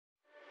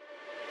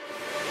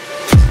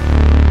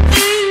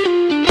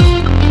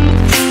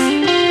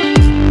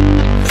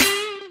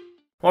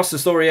What's the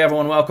story,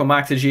 everyone? Welcome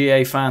back to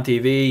GAA Fan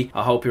TV.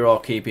 I hope you're all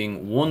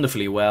keeping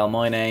wonderfully well.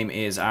 My name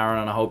is Aaron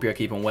and I hope you're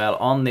keeping well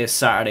on this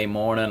Saturday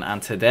morning.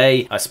 And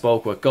today I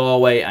spoke with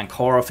Galway and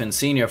Corofin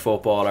senior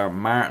footballer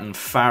Martin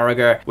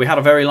Farragher. We had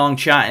a very long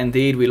chat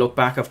indeed. We look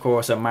back, of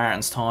course, at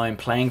Martin's time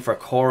playing for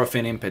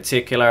Corofin in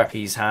particular.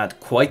 He's had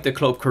quite the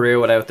club career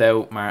without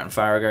doubt, Martin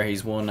Farragher.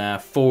 He's won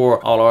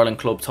 4 All-Ireland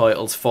club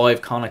titles,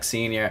 5 Connacht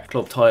Senior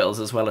Club titles,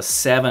 as well as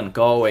 7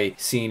 Galway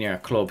Senior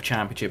Club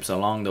championships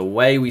along the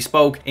way. We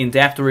spoke in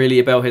depth really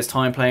about his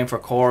time playing for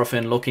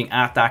Corofin, looking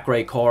at that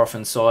great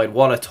Corofin side,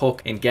 what it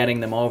took in getting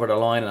them over the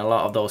line in a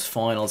lot of those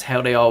finals,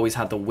 how they always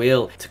had the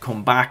will to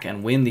come back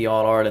and win the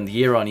All-Ireland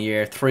year on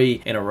year,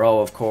 3 in a row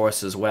of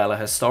course as well, a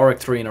historic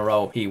 3 in a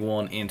row he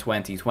won in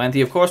 2020.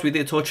 Of course we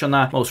did touch on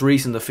that most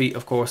recent defeat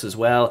of course as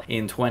well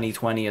in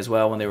 2020 as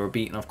well, when they were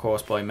beaten of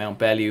course by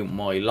Mountbellew,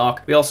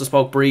 Moylough. We also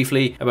spoke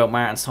briefly about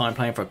Martin's time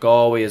playing for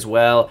Galway as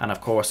well, and of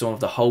course some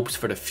of the hopes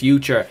for the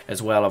future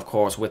as well, of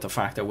course, with the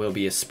fact there will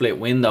be a split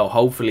window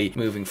hopefully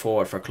moving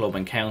forward for club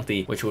and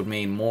county, which would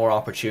mean more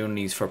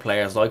opportunities for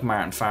players like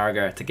Martin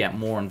Farragher to get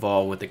more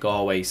involved with the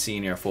Galway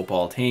senior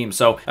football team.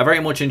 So I very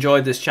much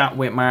enjoyed this chat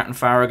with Martin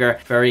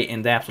Farragher. Very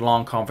in-depth,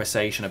 long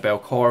conversation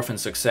about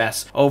Corofin's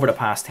success over the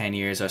past 10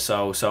 years or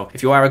so. So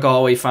if you are a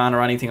Galway fan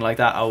or anything like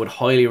that, I would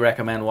highly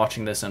recommend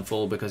watching this in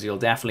full because you'll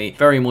definitely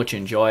very much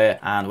enjoy it.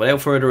 And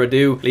without further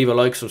ado, leave a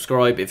like,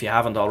 subscribe if you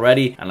haven't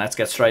already, and let's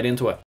get straight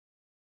into it.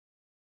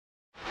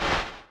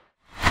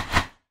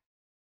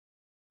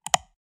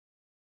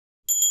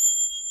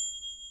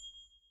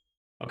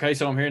 Okay,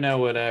 so I'm here now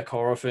with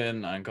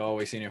Corofin and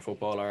Galway senior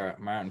footballer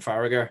Martin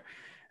Farragher.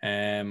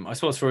 I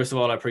suppose first of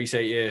all, I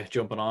appreciate you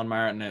jumping on,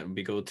 Martin. It would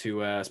be good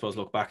to, I suppose,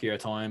 look back at your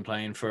time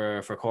playing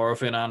for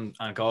Corofin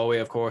and Galway,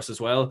 of course, as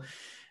well.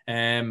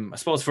 I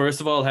suppose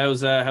first of all,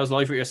 how's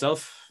life with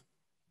yourself?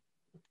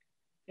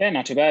 Yeah,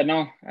 not too bad,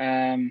 no.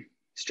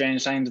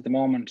 Strange times at the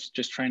moment,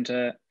 just trying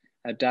to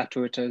adapt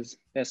to it as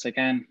best I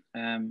can.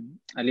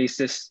 At least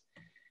this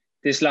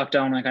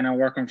lockdown, I kind of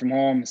working from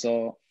home,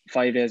 so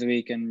 5 days a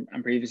week, and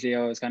previously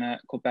I was kind of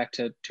cut back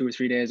to 2 or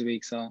 3 days a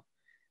week, so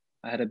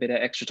I had a bit of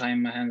extra time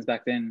in my hands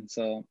back then.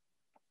 So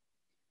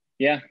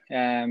yeah,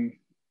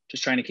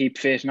 just trying to keep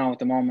fit now at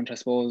the moment. I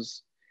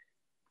suppose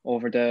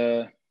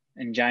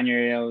in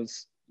January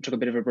took a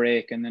bit of a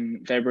break, and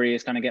then February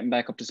is kind of getting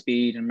back up to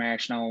speed, and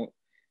March now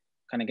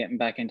kind of getting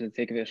back into the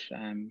thick of it.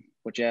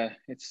 But yeah,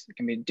 it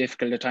can be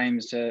difficult at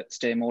times to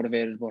stay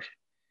motivated, but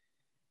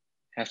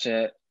have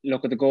to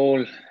look at the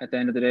goal at the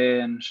end of the day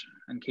and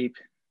keep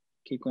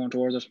going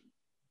towards it.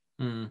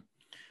 And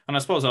I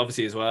suppose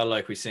obviously as well,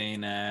 like we've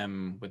seen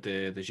with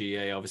the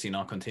GAA obviously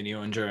not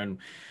continuing during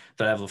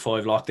the level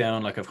 5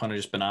 lockdown, like I've kind of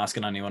just been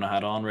asking anyone I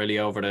had on really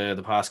over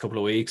the past couple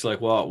of weeks,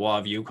 like what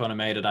have you kind of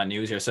made of that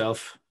news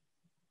yourself?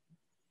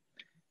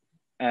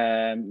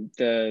 What's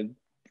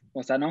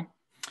that now?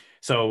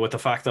 So with the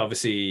fact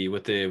obviously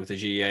with the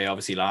GAA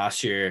obviously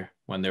last year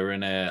when they were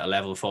in a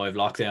level 5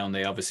 lockdown,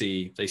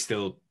 they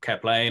still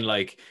kept playing.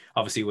 Like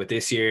obviously with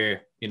this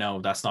year,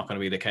 that's not going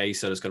to be the case.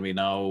 So there's going to be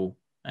no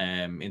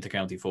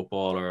intercounty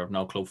football or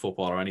no club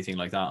football or anything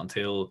like that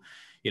until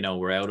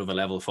we're out of a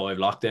level 5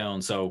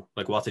 lockdown. So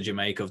like what did you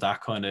make of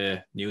that kind of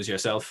news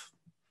yourself?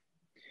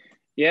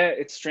 Yeah,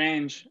 it's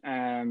strange.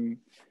 I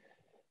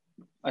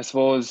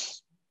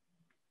suppose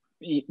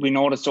we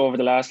noticed over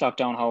the last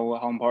lockdown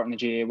how important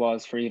the GAA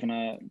was for even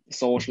a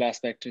social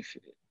aspect of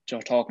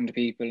talking to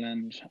people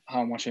and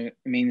how much it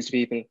means to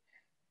people.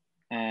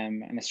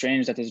 And it's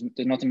strange that there's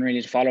nothing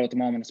really to follow at the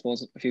moment. I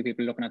suppose a few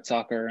people looking at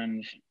soccer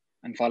and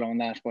following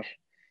that, but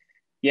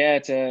yeah,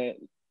 it's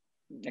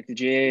like the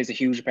GAA is a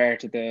huge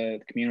part of the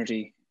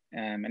community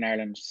in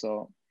Ireland,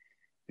 so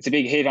it's a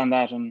big hit on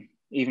that, and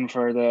even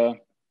for the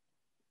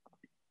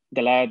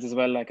lads as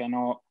well. Like I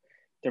know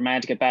they're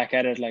mad to get back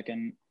at it. Like,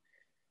 and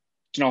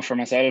for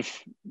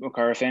myself, with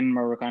Corofin,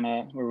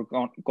 we were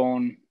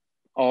going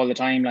all the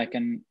time. Like,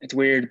 and it's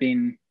weird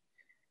being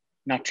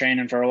not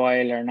training for a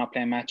while or not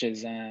playing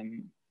matches.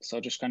 So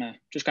just kind of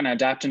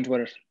adapting to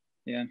it.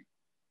 Yeah.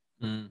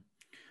 And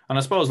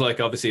I suppose, like,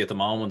 obviously at the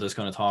moment, there's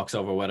kind of talks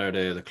over whether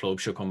the club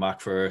should come back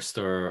first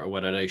or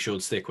whether they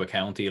should stick with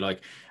county.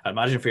 Like, I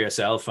imagine for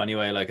yourself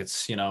anyway, like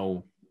it's,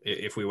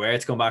 if we were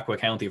to come back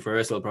with county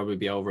first, it'll probably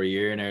be over a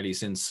year nearly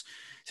since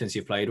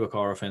you've played with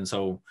Corofin.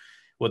 So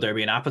would there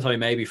be an appetite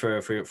maybe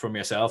from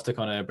yourself to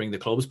kind of bring the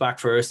clubs back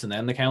first and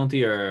then the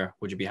county, or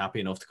would you be happy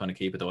enough to kind of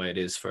keep it the way it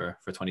is for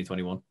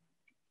 2021?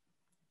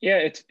 Yeah,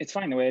 it's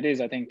fine the way it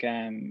is. I think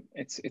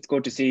it's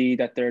good to see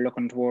that they're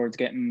looking towards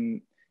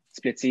getting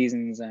split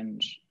seasons,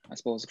 and I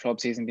suppose the club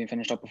season being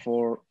finished up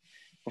before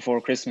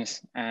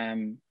Christmas.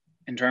 In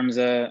terms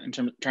of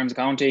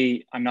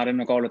county, I'm not in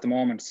a goal at the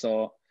moment,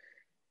 so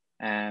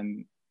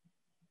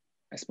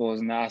I suppose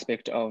in the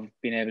aspect of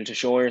being able to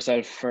show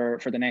yourself for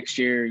the next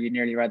year, you'd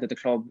nearly rather the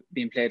club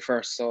being played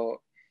first,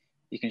 so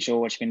you can show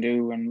what you can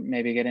do and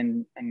maybe get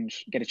in and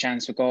get a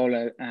chance to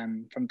goal.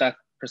 From that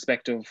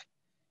perspective,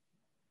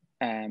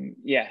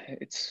 yeah,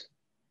 it's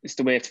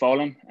the way it's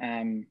fallen.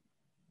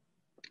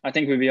 I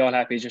think we'd be all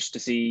happy just to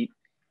see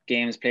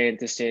games played at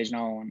this stage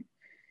now, and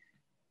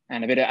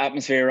and a bit of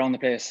atmosphere around the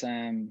place.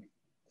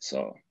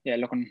 So yeah,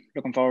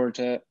 looking forward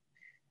to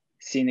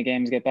seeing the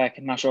games get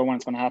back. Not sure when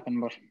it's going to happen,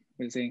 but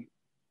we'll see.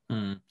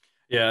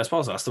 Yeah, I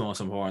suppose that's the most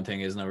important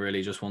thing, isn't it?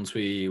 Really, just once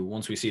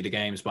we see the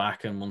games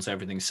back, and once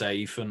everything's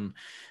safe and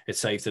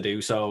it's safe to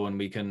do so, and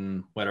we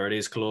can, whether it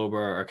is club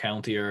or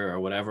county or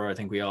whatever, I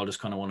think we all just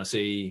kind of want to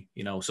see,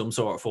 some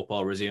sort of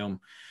football resume.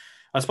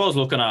 I suppose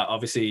looking at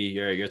obviously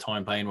your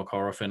time playing with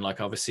Corofin,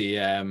 like obviously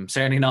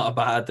certainly not a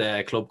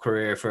bad club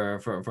career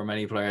for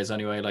many players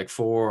anyway. Like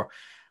 4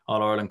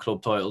 All-Ireland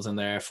club titles in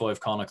there, 5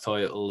 Connacht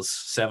titles,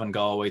 7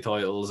 Galway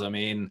titles. I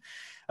mean,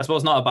 I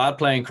suppose not a bad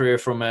playing career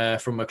from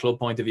a club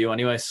point of view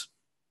anyways.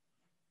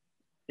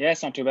 Yeah,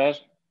 it's not too bad.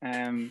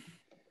 I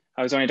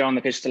was only down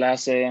the pitch the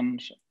last day,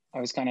 and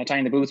I was kind of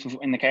tying the boots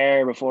in the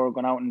car before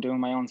going out and doing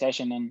my own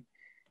session, and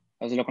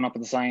I was looking up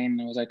at the sign,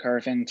 and it was like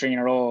Corofin 3 in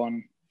a row,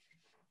 and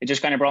it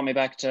just kind of brought me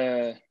back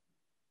to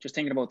just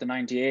thinking about the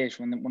 98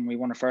 when we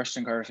won our first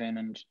in Corofin,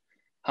 and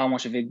how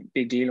much a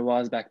big deal it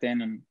was back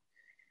then. And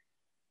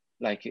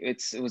like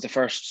it was the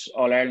first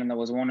All-Ireland that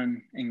was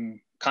won in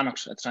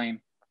Connacht at the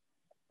time,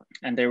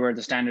 and they were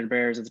the standard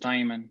bearers at the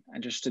time. And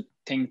just to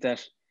think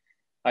that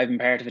I've been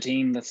part of a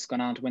team that's gone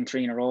on to win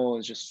 3 in a row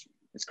is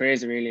it's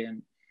crazy, really.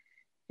 And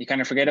you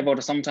kind of forget about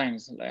it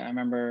sometimes. Like, I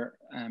remember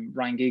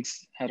Ryan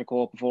Giggs had a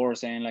quote before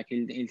saying like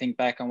he'll think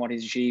back on what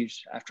he's achieved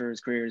after his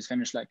career is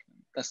finished. Like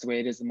that's the way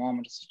it is at the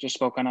moment. It's just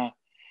about kind of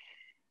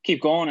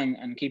keep going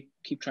and keep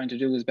trying to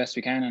do as best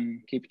we can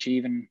and keep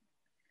achieving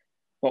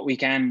what we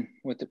can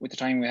with the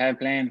time we have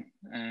playing.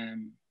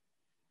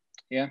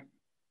 Yeah.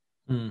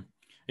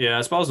 Yeah,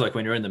 I suppose like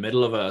when you're in the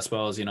middle of it, I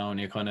suppose, and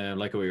you kind of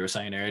like what you were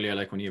saying earlier,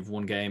 like when you have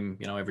one game,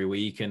 every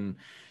week and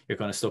you're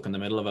kind of stuck in the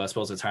middle of it, I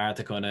suppose it's hard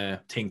to kind of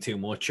think too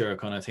much or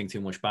kind of think too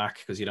much back,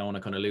 because you don't want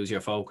to kind of lose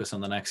your focus on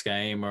the next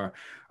game or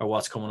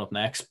what's coming up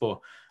next. But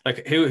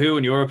like who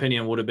in your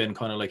opinion would have been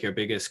kind of like your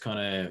biggest kind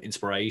of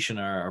inspiration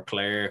or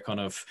player, kind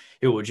of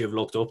who would you have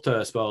looked up to,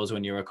 I suppose,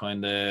 when you were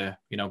kind of,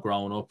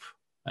 growing up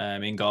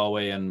in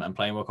Galway and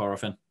playing with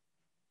Corofin?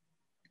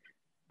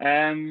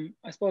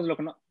 I suppose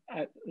looking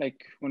at,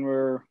 like when we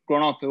were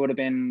growing up, it would have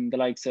been the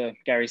likes of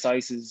Gary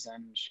Sices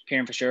and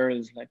Kieran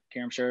Fitzgerald. Like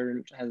Kieran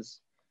Fitzgerald has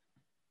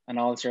an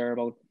All-Star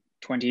about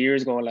 20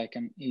 years ago, like,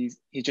 and he's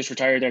just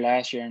retired there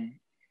last year, and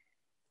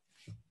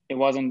it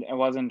wasn't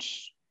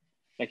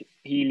like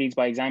he leads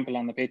by example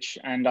on the pitch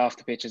and off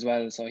the pitch as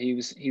well. So he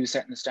was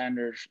setting the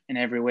standard in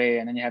every way.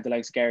 And then you have the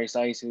likes of Gary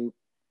Sice,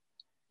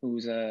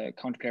 who's a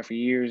county player for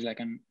years, like,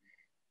 and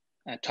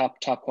a top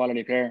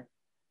quality player.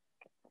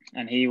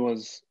 And he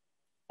was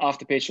off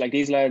the pitch. Like,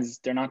 these lads,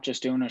 they're not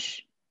just doing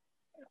it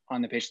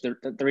on the pitch.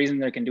 The reason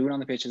they can do it on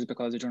the pitch is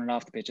because they're doing it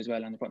off the pitch as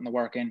well, and they're putting the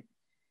work in.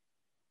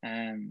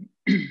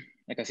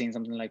 Like, I've seen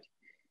something like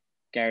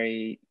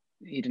Gary,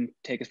 he didn't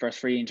take his first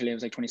free until he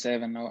was like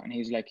 27 now, and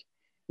he's like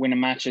winning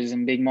matches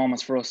and big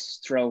moments for us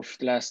throughout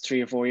the last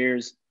 3 or 4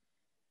 years.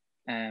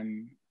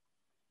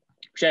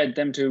 Shed,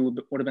 them two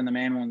would have been the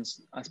main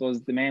ones. I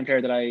suppose the main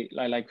player that I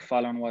like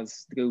following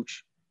was the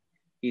Gooch.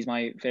 He's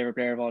my favourite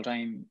player of all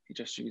time.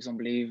 He was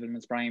unbelievable in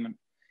his prime, and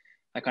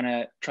I kind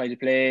of try to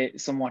play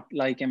somewhat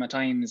like him at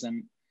times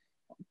and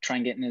try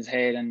and get in his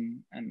head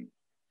and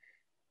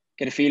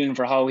get a feeling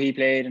for how he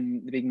played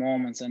and the big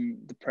moments and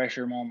the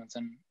pressure moments.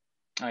 And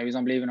he was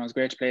unbelievable. It was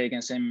great to play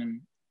against him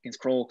and against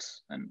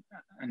Crokes and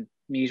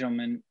meet him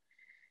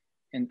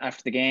and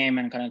after the game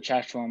and kind of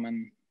chat to him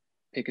and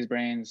pick his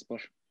brains. But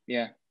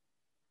yeah,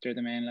 they're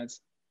the main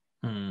lads.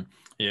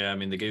 Yeah, I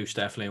mean, the Gooch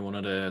definitely one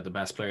of the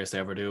best players to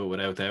ever do it,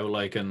 without doubt.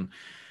 Like, and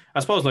I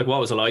suppose, like, what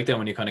was it like then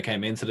when you kind of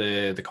came into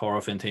the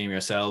Corofin team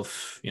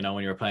yourself,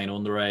 when you were playing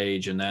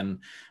underage, and then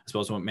I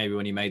suppose maybe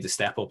when you made the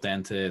step up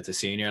then to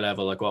senior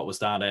level, like, what was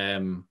that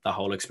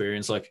whole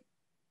experience like?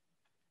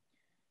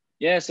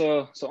 Yeah,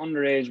 so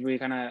underage, we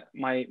kind of,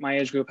 my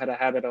age group had a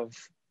habit of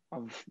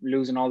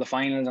losing all the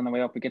finals on the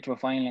way up. We get to a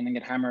final and then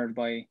get hammered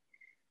by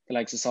the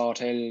likes of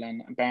Sawtell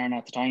and Barn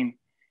at the time.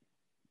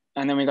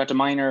 And then we got to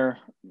minor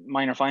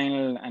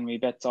final and we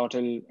bet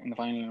Sawtell in the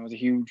final, and it was a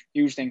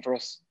huge thing for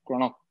us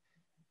growing up.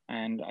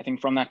 And I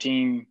think from that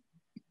team,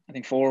 I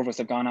think 4 of us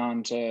have gone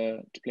on to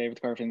play with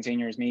the Corofin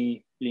seniors: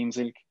 me, Liam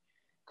Silk,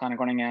 Conor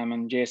Cunningham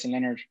and Jason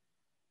Leonard.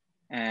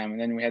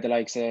 And then we had the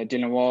likes of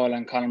Dylan Wall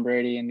and Colin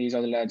Brady, and these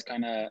other lads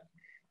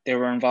they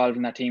were involved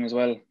in that team as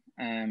well.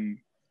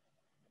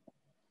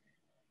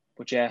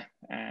 But yeah,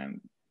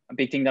 a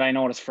big thing that I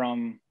noticed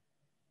from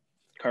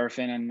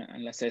Corofin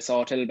and let's say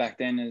Sawtell back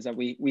then is that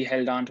we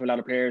held on to a lot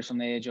of players from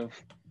the age of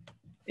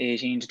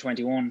 18 to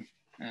 21,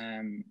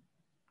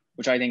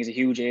 which I think is a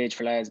huge age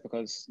for lads,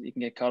 because you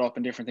can get caught up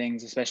in different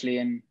things, especially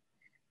in,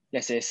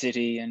 let's say, a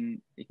city,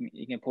 and you can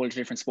get pulled to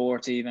different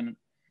sports even.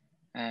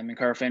 In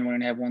Corofin, we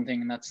only have one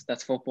thing, and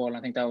that's football. And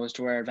I think that was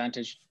to our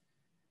advantage,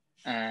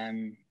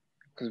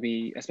 because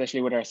we,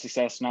 especially with our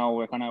success now,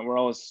 we're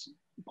always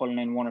pulling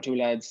in 1 or 2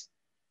 lads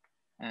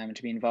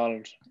to be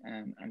involved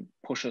and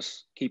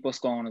keep us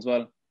going as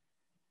well.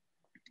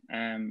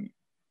 And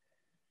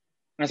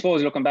I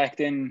suppose looking back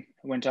then,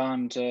 went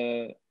on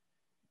to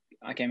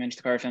I came into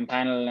the Corofin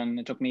panel, and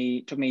it took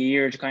me a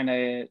year to kind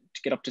of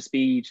get up to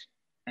speed.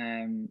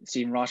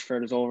 Stephen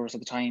Rochford was over us at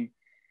the time,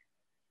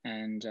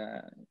 and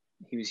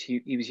he was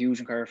huge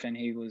in Corofin.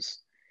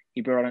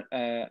 He brought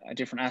a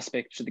different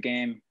aspect to the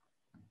game.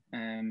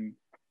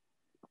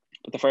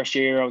 But the first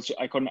year I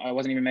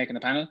wasn't even making the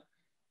panel,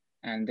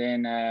 and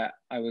then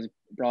I was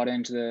brought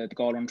into the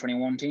Galway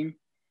 21 team,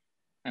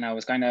 and I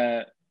was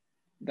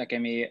that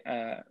gave me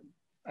a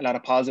lot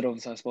of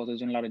positives. I suppose I was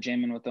doing a lot of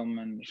gymming with them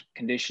and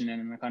conditioning,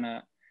 and it kind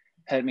of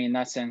helped me in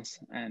that sense.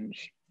 And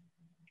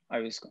I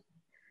was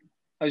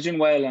doing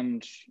well,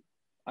 and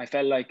I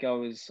felt like I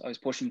was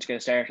pushing to get a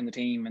start in the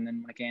team. And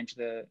then when I came to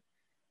the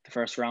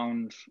first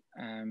round,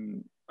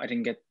 I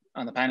didn't get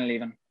on the panel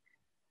even,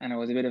 and it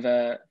was a bit of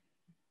a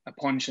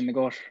punch in the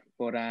gut.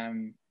 But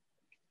it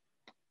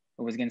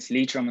was against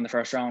Leitrim in the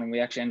first round, and we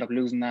actually ended up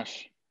losing that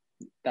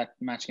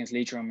match against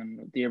Leitrim.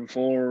 And the year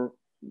before,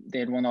 they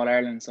had won All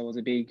Ireland, so it was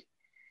a big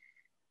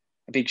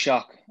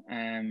shock.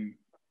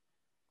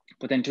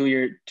 But then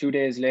 2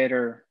 days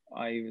later,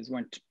 I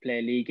went to play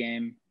a league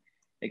game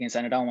against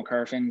Annadown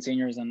Corofin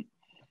seniors, and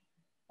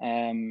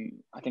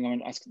I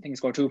think I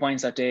scored 2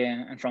 points that day.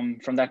 And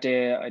from that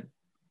day,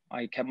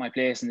 I kept my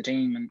place in the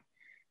team, and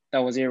that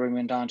was the year we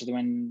went on to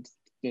win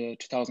the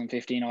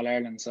 2015 All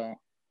Ireland. So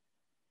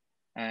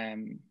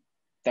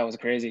that was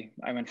crazy.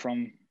 I went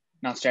from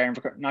not starting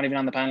not even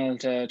on the panel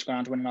to going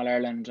on to winning All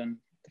Ireland, and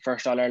the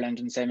first All Ireland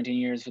in 17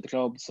 years for the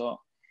club. So it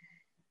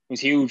was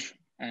huge,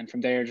 and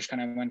from there just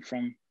kind of went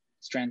from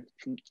strength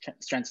to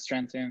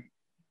strength.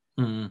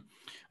 Yeah.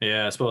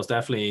 Yeah, I suppose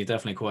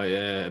definitely quite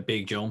a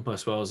big jump, I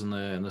suppose, in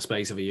the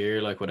space of a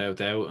year, like, without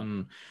doubt.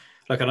 And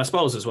like, and I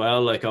suppose as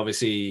well, like,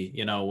 obviously,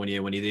 you know, when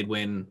you did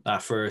win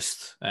that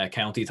first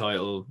county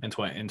title in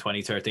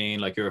 2013,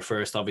 like, you were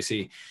first,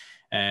 obviously.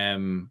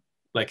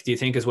 Like, do you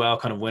think as well,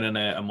 kind of winning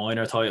a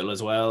minor title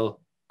as well,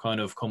 kind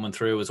of coming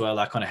through as well,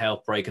 that kind of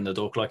helped breaking the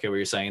duck, like you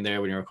were saying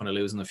there, when you were kind of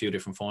losing a few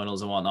different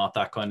finals and whatnot,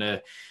 that kind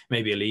of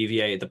maybe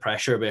alleviated the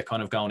pressure a bit,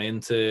 kind of going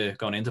into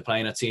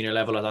playing at senior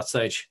level at that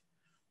stage?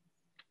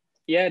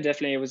 Yeah,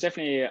 definitely. It was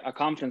definitely a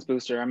confidence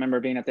booster. I remember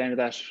being at the end of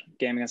that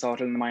game against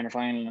Ottle in the minor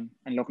final,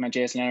 and looking at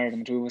Jason Leonard,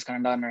 and the two of us kind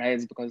of nodding our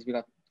heads, because we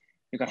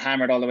got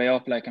hammered all the way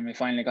up, like, and we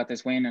finally got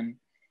this win. And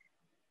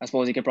I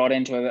suppose you get brought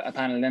into a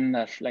panel then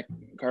that, like,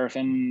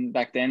 Corofin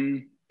back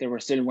then, they were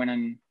still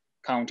winning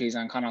counties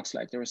and Connachts,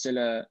 like, they were still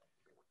a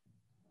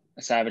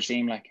savage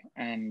team, like,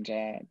 and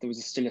there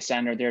was still a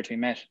standard there to be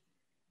met.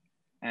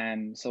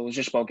 And so it was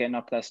just about getting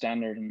up to that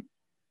standard. And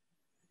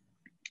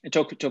it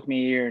took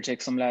me a year, it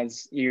took some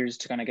lads years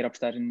to kind of get up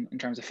to that in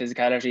terms of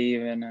physicality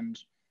even. And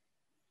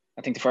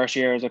I think the first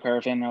year as a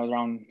Corofin, I was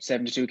around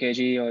 72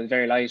 kg. I was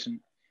very light. And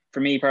for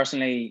me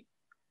personally,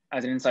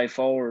 as an inside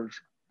forward,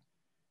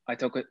 it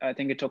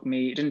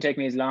didn't take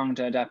me as long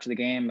to adapt to the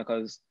game,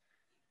 because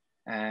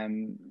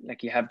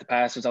like, you have the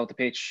passers out the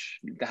pitch.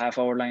 The half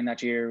forward line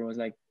that year was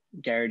like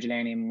Gary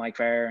Delaney, Mike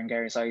Farragher, and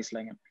Gary Syce,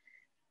 like, and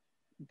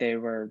they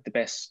were the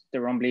best. They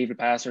were unbelievable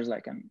passers,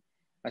 like, and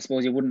I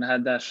suppose you wouldn't have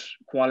had that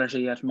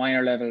quality at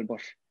minor level,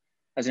 but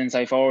as an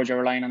inside forward, you're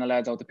relying on the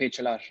lads out the pitch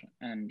a lot,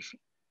 and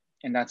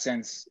in that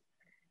sense,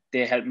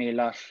 they helped me a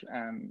lot.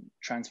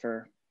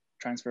 Transfer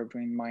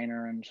between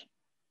minor and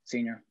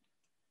senior.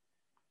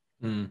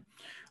 And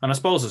I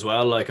suppose as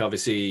well, like,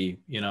 obviously,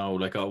 you know,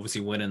 like,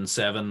 obviously winning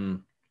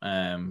 7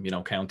 you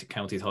know,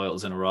 county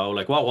titles in a row,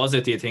 like, what was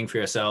it, do you think, for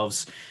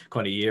yourselves,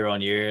 kind of year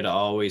on year, that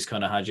always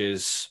kind of had you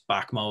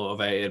back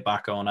motivated,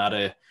 back going at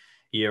it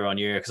year on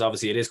year? Because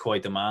obviously it is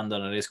quite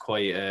demanding, it is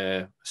quite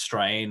a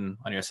strain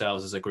on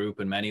yourselves as a group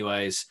in many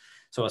ways.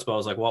 So I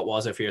suppose, like, what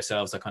was it for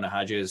yourselves that kind of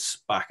had you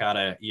back at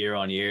it year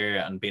on year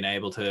and being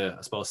able to,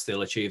 I suppose,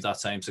 still achieve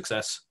that same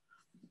success?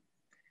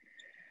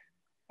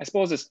 I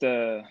suppose it's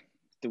the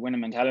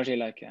winning mentality.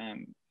 Like,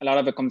 a lot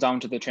of it comes down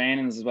to the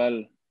trainings as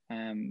well.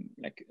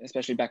 Like,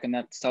 especially back in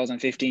that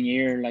 2015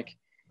 year, like,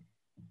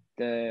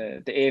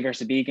 the A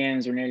versus B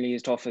games were nearly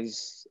as tough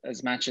as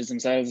matches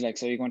themselves. Like,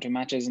 so you go into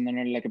matches and they're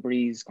nearly like a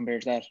breeze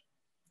compared to that.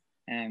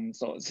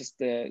 So it's just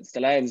the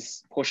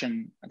lads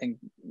pushing. I think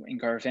in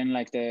Corofin,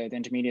 like, the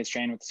intermediates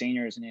train with the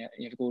seniors, and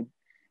you have good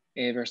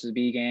A versus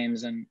B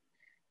games, and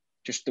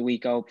just the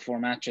week out before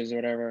matches or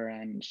whatever.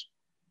 And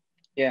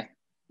yeah,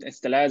 it's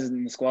the lads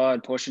in the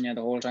squad pushing you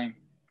the whole time.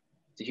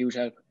 It's a huge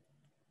help.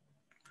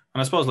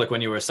 And I suppose, like,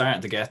 when you were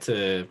starting to get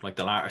to, like,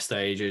 the latter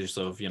stages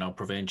of, you know,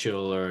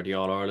 provincial or the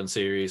All Ireland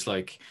series,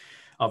 like,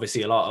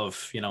 obviously a lot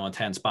of, you know,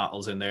 intense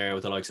battles in there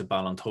with the likes of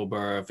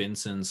Ballintubber,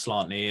 Vincent,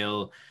 Slot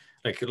Neil.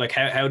 Like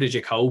how did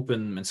you cope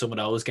in some of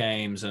those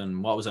games,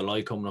 and what was it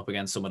like coming up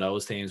against some of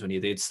those teams when you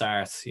did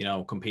start, you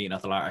know, competing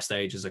at the latter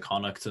stages of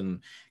Connacht and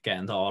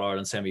getting to All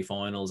Ireland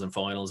semi-finals and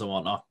finals and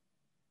whatnot?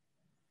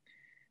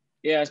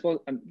 Yeah, I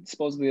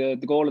suppose the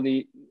goal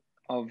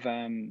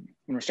when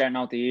we're starting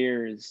out the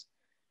year is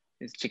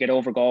to get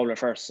over Galway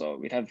first. So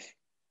we'd have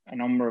a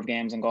number of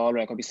games in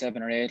Galway. It could be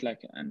 7 or 8, like,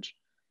 and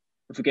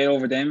if we get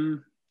over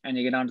them and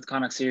you get on to the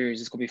Connacht series,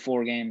 this could be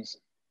 4 games,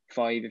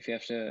 5 if you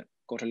have to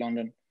go to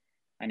London,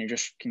 and you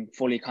just can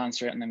fully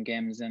concentrate on them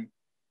games then.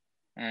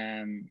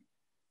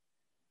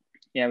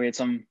 yeah, we had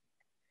some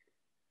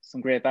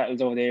great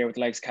battles over there with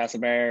the likes of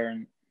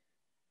Castlebar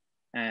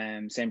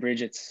and St.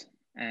 Bridget's.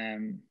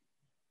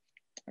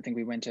 I think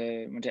we went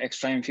to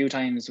extra time a few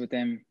times with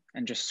them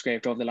and just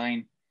scraped over the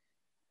line.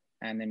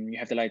 And then you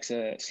have the likes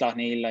of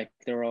Slotneil, like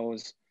they're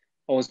always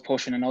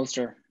pushing in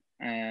Ulster.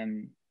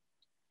 And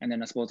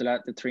then I suppose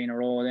the 3 in a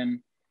row,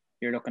 then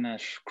you're looking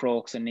at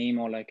Crokes and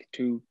Nemo, like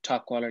 2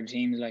 top quality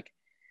teams. Like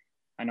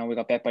I know we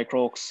got bet by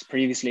Crokes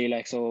previously,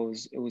 like so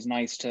it was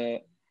nice to,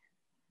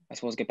 I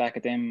suppose, get back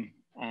at them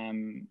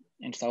in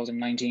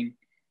 2019.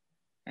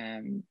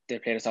 They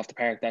played us off the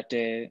park that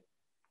day.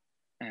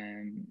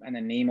 And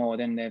then Nemo,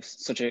 then it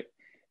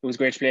was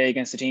great to play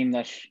against a team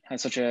that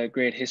has such a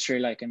great history,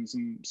 like, and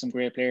some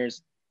great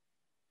players.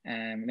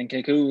 And then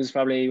Kilcoo was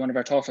probably one of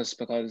our toughest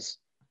because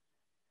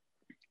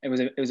it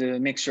was a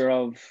mixture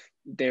of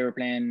they were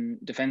playing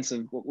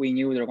defensive, but we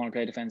knew they were going to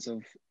play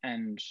defensive,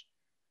 and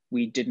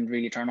we didn't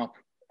really turn up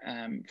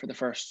for the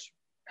first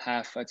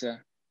half. I'd say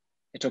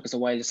it took us a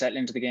while to settle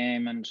into the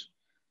game, and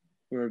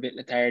we were a bit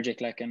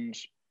lethargic, like, and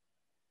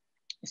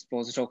I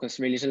suppose it took us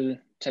really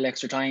till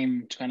extra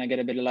time to kind of get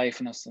a bit of life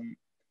in us,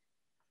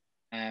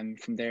 and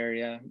from there,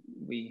 yeah,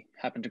 we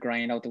happened to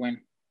grind out the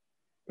win.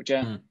 But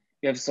yeah,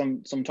 we have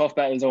some tough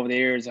battles over the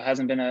years. It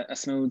hasn't been a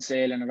smooth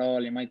sailing at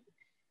all.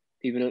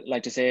 People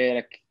like to say,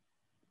 like,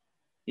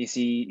 you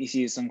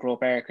see some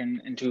Croke Park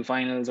in 2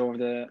 finals over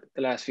the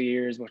last few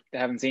years, but they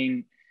haven't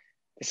seen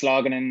the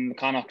slogging in the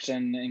Connacht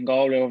and in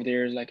Galway over the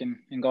years. Like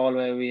in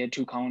Galway, we had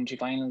 2 county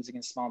finals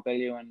against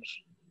Mountbellew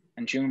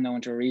and Tuam that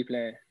went to a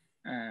replay.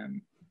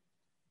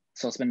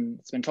 So it's been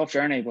a tough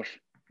journey, but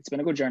it's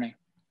been a good journey.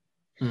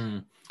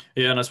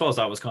 Yeah, and I suppose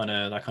that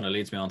kind of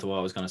leads me on to what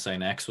I was going to say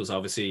next. Was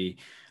obviously,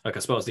 like, I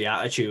suppose the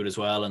attitude as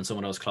well in some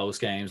of those close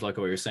games, like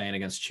what you're saying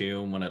against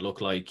Tuam, when it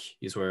looked like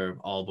you were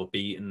all but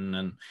beaten,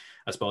 and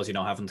I suppose, you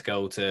know, having to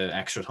go to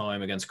extra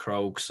time against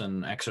Crokes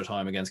and extra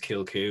time against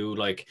Kilcoo.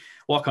 Like,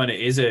 what kind of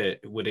is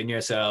it within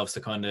yourselves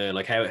to kind of,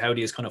 like, how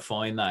do you kind of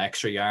find that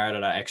extra yard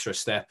or that extra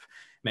step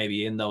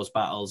maybe in those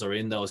battles or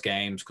in those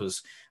games?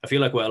 Because I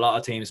feel like with a lot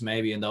of teams,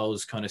 maybe in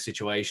those kind of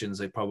situations,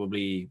 they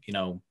probably, you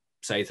know,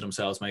 say to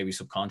themselves maybe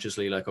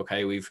subconsciously, like,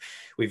 okay, we've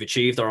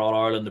achieved our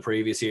All-Ireland the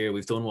previous year,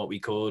 we've done what we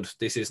could,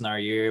 this isn't our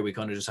year, we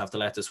kind of just have to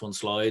let this one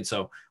slide.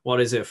 So what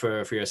is it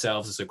for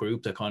yourselves as a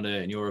group that kind of,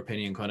 in your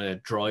opinion, kind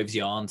of drives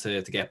you on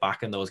to get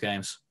back in those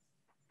games?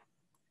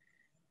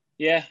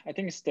 Yeah, I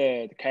think it's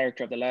the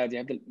character of the lads. You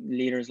have the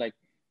leaders like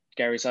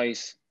Gary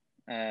Sice,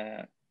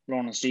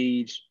 Ronan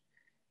Steed.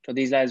 So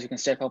these lads who can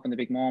step up in the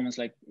big moments.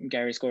 Like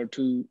Gary scored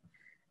two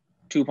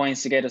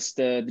points to get us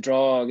the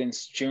draw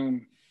against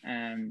Tuam.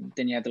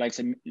 Then you have the likes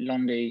of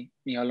Micheál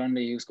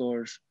Lundy, who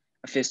scored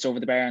a fist over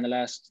the bar in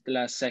the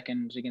last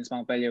second against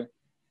Mountbellew.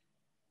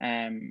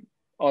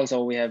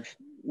 Also we have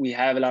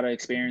a lot of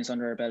experience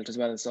under our belt as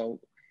well, so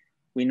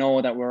we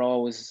know that we're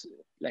always,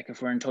 like,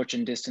 if we're in touch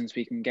and distance,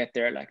 we can get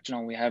there. Like, you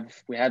know, we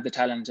have the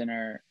talent in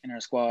our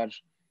squad.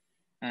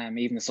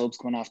 Even the subs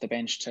coming off the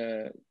bench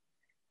to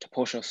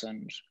push us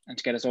and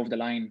to get us over the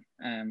line.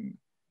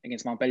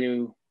 Against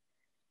Mountbellew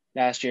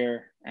last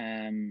year,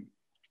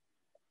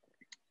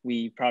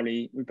 we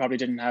probably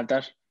didn't have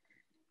that.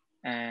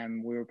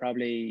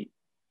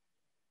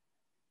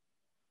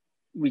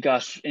 We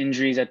got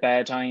injuries at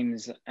bad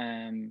times.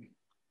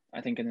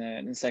 I think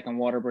in the second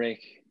water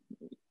break,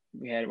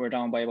 we're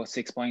down by about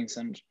 6 points,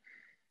 and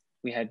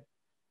we had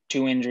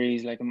 2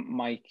 injuries, like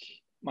Mike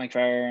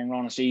Farragher and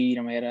Ron Steed,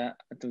 and there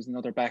was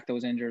another back that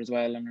was injured as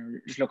well. And we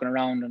were just looking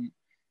around, and,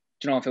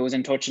 you know, if it was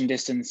in touch and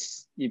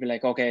distance, you'd be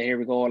like, okay, here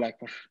we go. Like,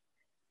 but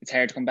it's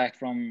hard to come back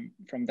from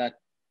that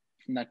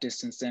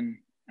distance then.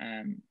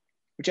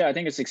 But yeah, I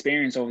think it's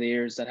experience over the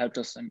years that helped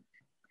us. And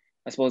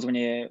I suppose when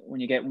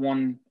you get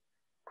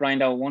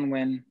grind out one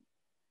win,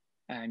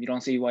 you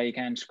don't see why you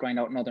can't grind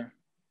out another,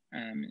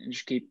 and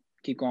just keep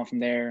going from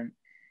there. And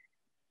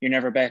you're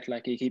never bet,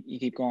 like, you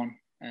keep going,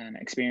 and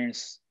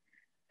experience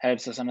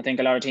helps us. And I think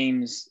a lot of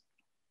teams,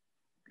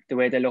 the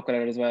way they look at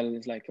it as well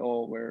is like,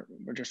 oh, we're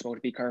just about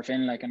to beat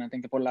Corofin, like, and I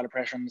think they put a lot of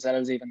pressure on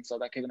themselves even, so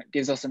that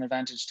gives us an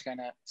advantage to kind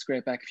of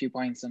scrape back a few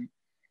points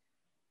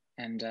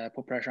and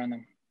put pressure on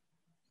them.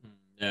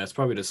 Yeah, it's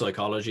probably the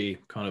psychology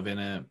kind of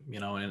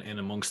in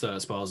amongst that, I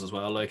suppose, as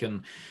well. Like,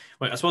 and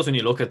I suppose when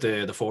you look at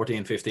the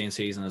 14-15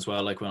 season as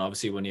well, like,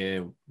 when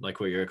you, like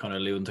what you're kind of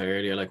alluding to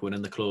earlier, like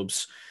within the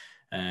clubs,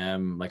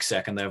 like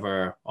second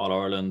ever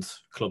All-Ireland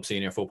Club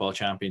Senior Football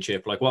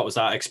Championship, like what was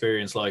that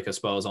experience like, I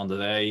suppose, on the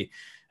day?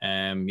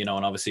 You know,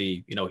 and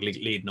obviously, you know,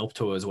 leading up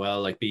to it as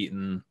well, like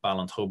beating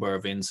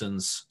Ballinthubber,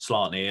 Vincent's,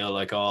 Slotneil,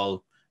 like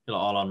all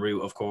en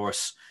route, of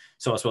course.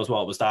 So I suppose,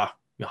 what was that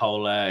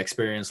whole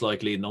experience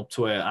like leading up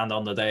to it and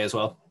on the day as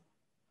well?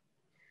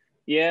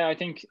 Yeah, I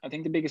think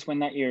the biggest win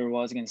that year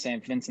was against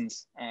St.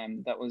 Vincent's.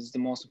 That was the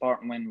most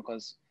important win,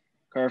 because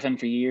Corofin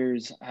for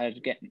years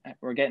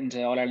were getting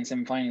to All-Ireland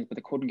semi-finals, but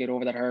they couldn't get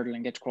over that hurdle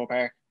and get to Croke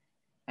Park.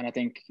 And I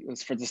think it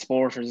was for the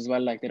supporters as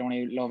well. Like, they'd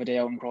only love a day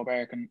out in Croke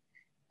Park, and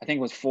I think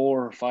it was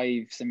 4 or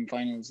 5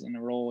 semi-finals in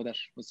a row that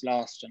was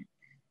lost. And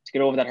to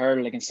get over that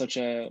hurdle against such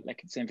a,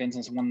 like, St.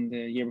 Vincent's won the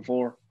year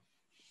before,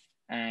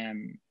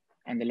 and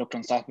they looked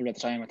unstoppable at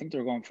the time. I think they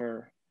were going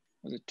for,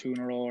 was it 2 in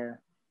a row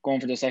or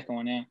going for the second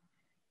one? Yeah.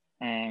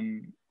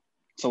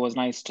 So it was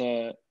nice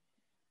to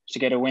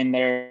get a win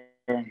there,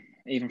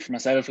 even for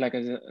myself, like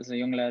as a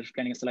young lad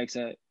playing against the likes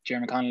of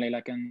Jeremy Connolly,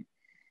 like and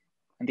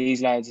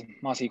these lads,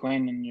 Mossy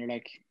Quinn, and you're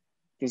like,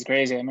 this is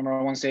crazy. I remember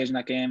at one stage in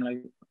that game,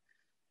 like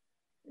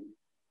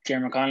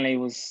Jeremy Connolly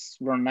was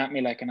running at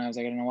me, like, and I was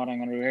like, I don't know what I'm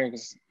going to do here,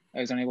 because I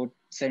was only about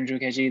 72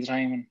 kg at the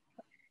time, and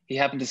he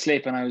happened to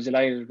slip, and I was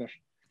delighted. But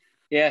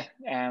yeah,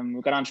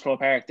 we got on to Crow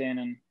Park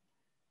then,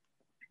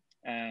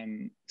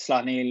 and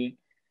Slotneil,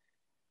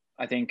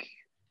 I think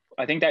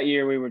that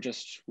year we were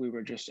just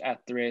at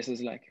the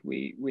races. Like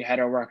we had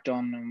our work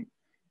done and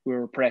we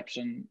were prepped,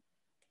 and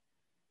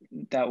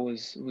that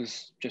was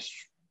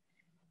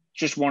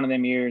just one of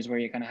them years where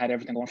you kind of had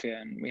everything going for you.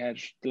 And we had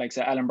the likes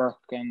of Alan Burke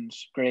and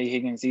Gray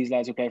Higgins, these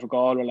lads who play for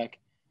Galway, like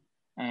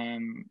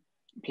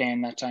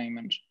playing that time,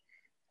 and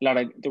a lot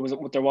of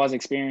there was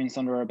experience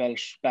under our belt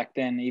back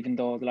then, even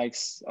though the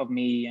likes of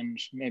me and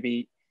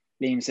maybe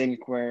Liam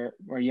Silk were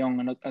young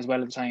and as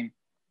well at the time.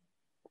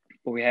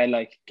 But we had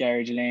like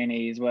Gary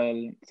Delaney as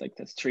well. It's like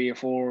that's 3 or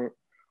 4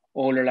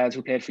 older lads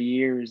who played for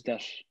years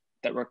that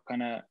were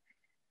kind of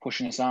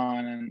pushing us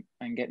on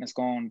and getting us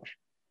going. But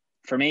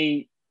for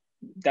me,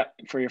 that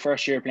for your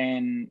first year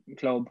playing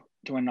club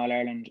to win All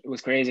Ireland, it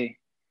was crazy.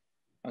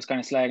 I was kind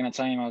of slagging at the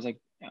time. I was like,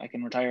 I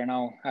can retire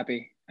now,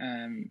 happy.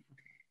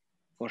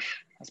 But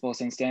I suppose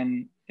since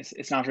then,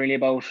 it's not really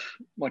about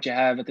what you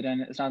have at the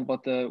end. It's not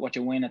about what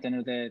you win at the end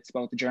of the day. It's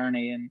about the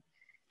journey,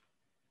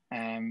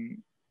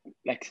 and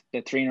like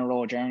the 3 in a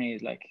row journey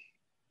is like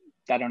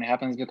that only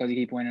happens because you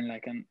keep winning.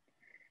 Like, and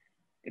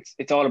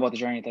it's all about the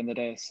journey at the end of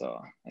the day. So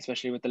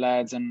especially with the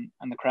lads and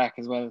the crack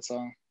as well.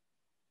 So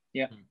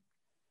yeah.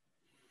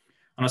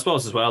 And I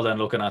suppose as well then,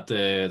 looking at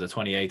the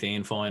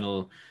 2018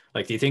 final,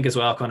 like, do you think as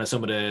well kind of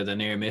some of the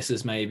near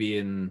misses maybe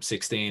in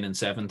 16 and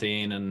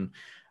 17, and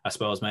I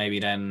suppose maybe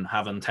then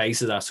having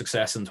tasted that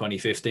success in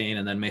 2015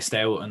 and then missed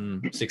out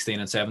in 16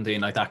 and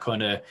 17, like that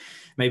kind of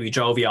maybe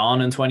drove you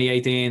on in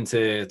 2018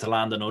 to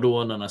land another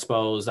one, and I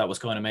suppose that was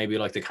kind of maybe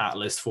like the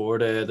catalyst for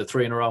the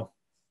 3 in a row?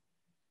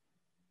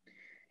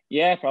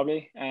 Yeah,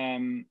 probably.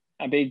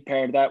 A big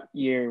part of that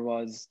year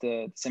was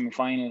the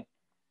semi-final.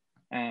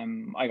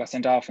 I got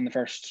sent off in the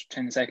first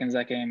 10 seconds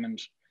of that game,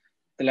 and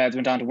the lads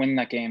went on to win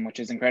that game, which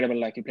is incredible.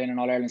 Like, you're playing an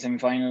All-Ireland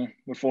semi-final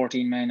with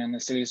 14 men, and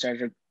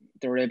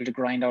they were able to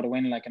grind out a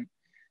win. Like, and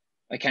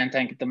I can't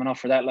thank them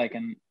enough for that. Like,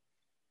 and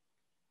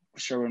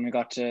sure, when we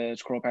got to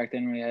Crow Park,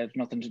 then we had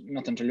nothing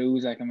to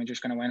lose. Like, and we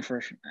just kind of went for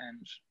it.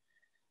 And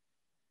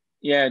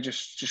yeah,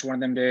 just one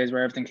of them days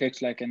where everything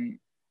clicked. Like, and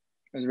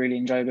it was a really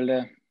enjoyable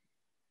day.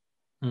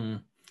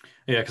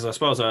 Yeah, because I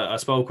suppose I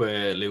spoke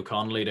with Luke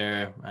Connolly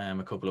there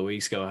a couple of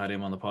weeks ago. I had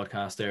him on the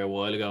podcast there a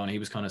while ago, and he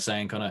was kind of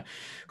saying, kind of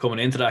coming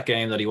into that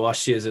game, that he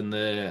watched you in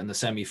the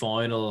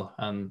semi-final,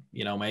 and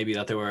you know, maybe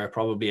that they were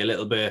probably a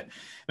little bit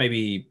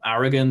maybe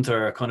arrogant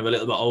or kind of a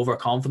little bit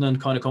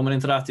overconfident kind of coming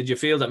into that. Did you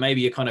feel that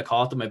maybe you kind of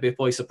caught them a bit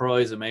by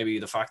surprise, and maybe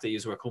the fact that you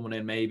were coming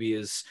in maybe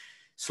as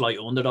slight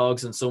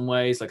underdogs in some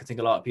ways? Like, I think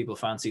a lot of people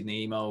fancied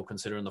Nemo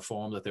considering the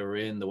form that they were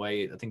in, the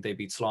way I think they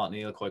beat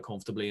Slotneil quite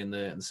comfortably in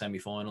the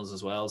semi-finals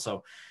as well.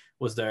 So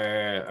was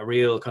there a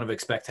real kind of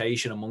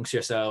expectation amongst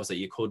yourselves that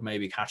you could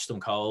maybe catch them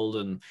cold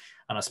and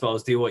I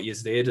suppose do what you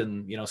did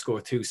and, you know, score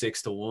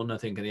 2-6 to 1, I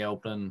think, in the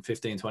opening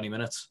 15-20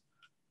 minutes?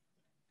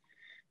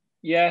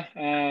 Yeah,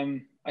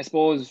 I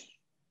suppose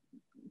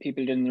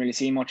people didn't really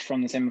see much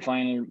from the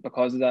semi-final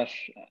because of that.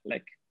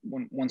 Like,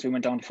 once we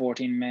went down to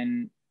 14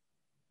 men,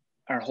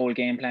 our whole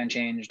game plan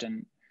changed,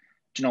 and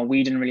you know,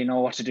 we didn't really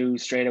know what to do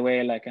straight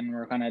away. Like, and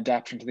we're kind of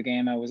adapting to the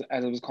game as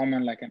it was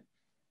coming. Like, and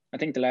I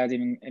think the lads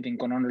even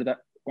going under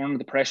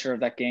the pressure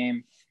of that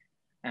game,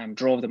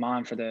 drove them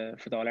on for the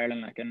All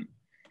Ireland. Like, and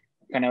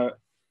kind of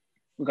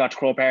we got to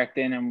Crow Park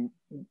then, and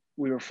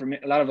we were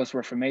a lot of us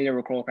were familiar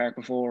with Crow Park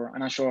before. I'm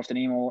not sure if the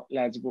Nemo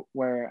lads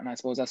were, and I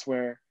suppose that's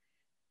where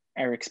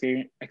our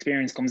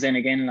experience comes in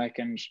again. Like,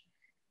 and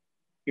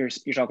you're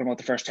talking about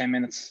the first 10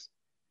 minutes.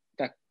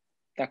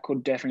 That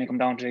could definitely come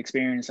down to the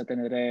experience at the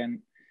end of the day, and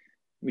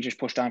we just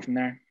pushed on from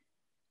there.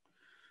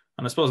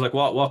 And I suppose, like,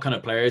 what kind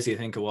of players do you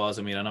think it was?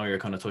 I mean, I know you're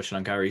kind of touching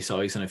on Gary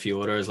Sice and a few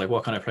others. Like,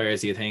 what kind of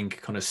players do you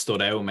think kind of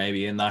stood out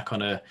maybe in that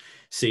kind of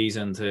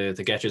season to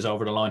get you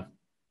over the line?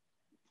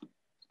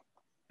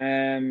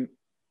 I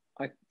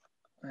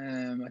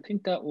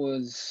think that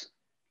was,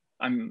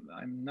 I'm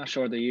not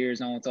sure the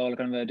years now. It's all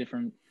kind of a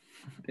different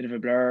bit of a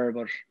blur,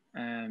 but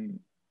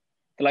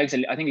the likes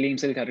of, I think Liam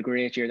Silk had a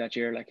great year that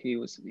year. Like, he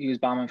was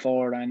bombing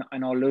forward. I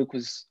know Luke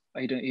was,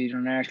 he did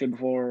an article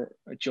before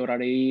at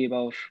Joe.ie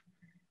about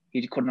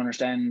he couldn't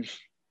understand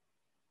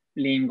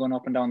Liam going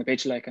up and down the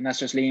pitch, like, and that's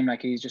just Liam.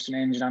 Like, he's just an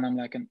engine on him.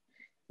 Like, and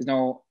there's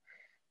no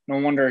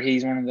wonder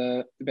he's one of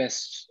the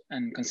best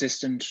and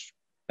consistent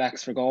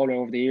backs for Galway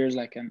over the years.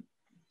 Like, and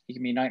he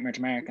can be a nightmare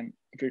to mark. And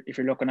if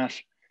you're looking at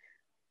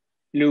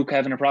Luke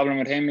having a problem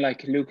with him,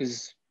 like, Luke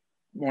is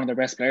one of their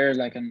best players.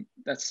 Like, and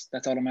that's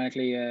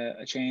automatically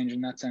a change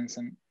in that sense,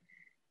 and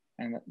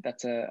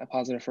that's a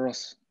positive for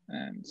us.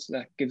 So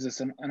that gives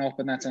us an up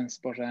in that sense.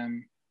 But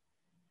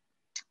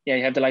yeah,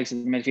 you have the likes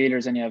of the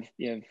midfielders, and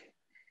you have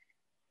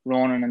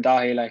Ronan and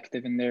Dahi, like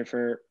they've been there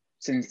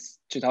since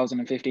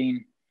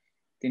 2015.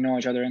 They know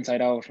each other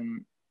inside out,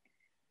 and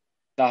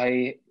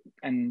Dahi,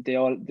 and they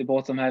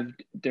both of them have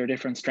their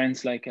different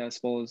strengths. Like I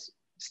suppose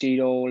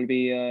Steedo will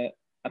be a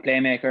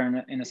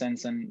playmaker in a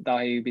sense, and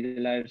Dahi will be the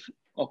lad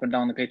up and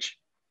down the pitch.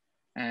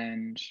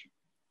 And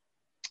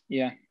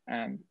yeah,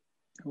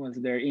 who was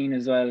there? Ian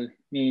as well.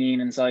 Me and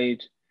Ian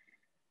inside.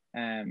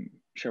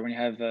 Sure, when you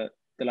have the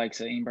likes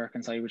of Ian Burke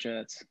inside, which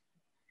it's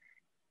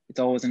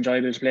always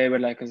enjoyable to play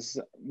with, like, because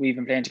we've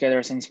been playing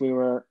together since we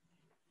were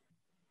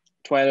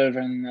 12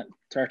 and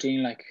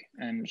 13, like,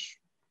 and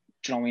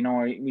you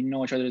know, we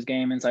know each other's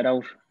game inside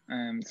out.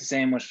 It's the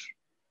same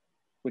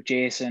with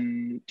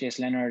Jason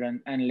Leonard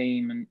and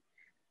Liam and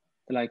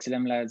the likes of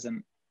them lads.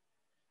 And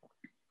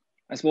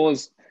I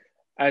suppose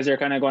as they're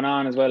kind of going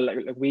on as well,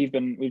 like we've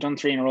done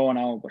 3 in a row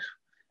now, but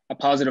a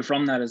positive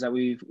from that is that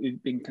we've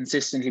been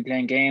consistently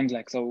playing games,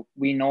 like, so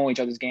we know each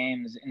other's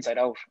games inside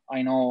out.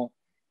 I know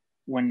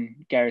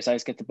when Gary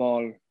Sice gets the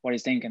ball what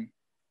he's thinking,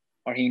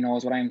 or he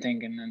knows what I'm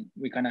thinking, and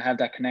we kind of have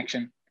that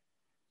connection.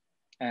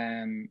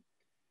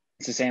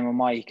 It's the same with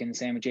Mike and the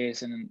same with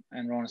Jason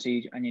and Ronan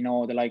Siege, and you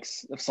know the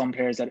likes of some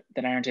players that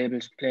aren't able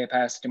to play a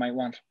pass that you might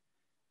want,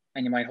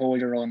 and you might hold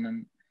your run,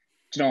 and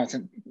you know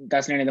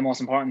that's nearly the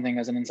most important thing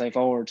as an inside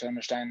forward, to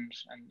understand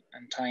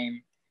and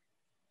time.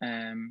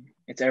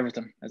 It's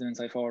everything as an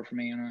inside forward for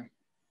me, you know.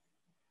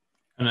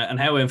 And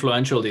how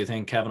influential do you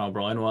think Kevin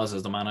O'Brien was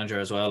as the manager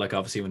as well? Like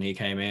obviously when he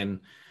came in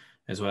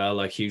as well,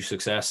 like huge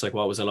success. Like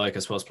what was it like, I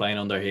suppose, playing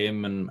under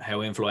him, and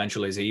how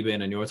influential has he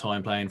been in your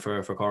time playing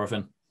for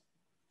Corofin?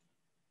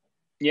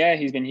 Yeah,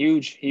 he's been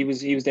huge. He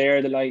was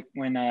there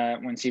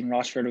when Stephen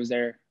Rochford was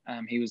there.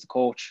 He was the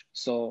coach,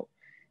 so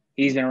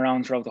he's been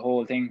around throughout the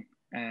whole thing.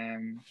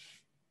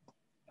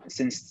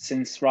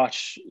 Since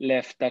Roch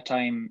left that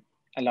time,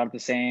 a lot of the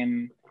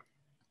same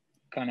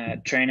kind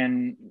of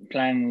training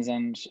plans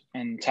and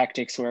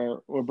tactics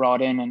were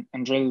brought in,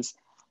 and drills,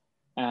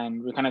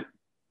 and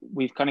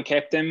we've kind of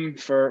kept them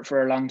for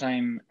a long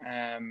time,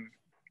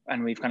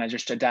 and we've kind of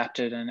just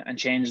adapted and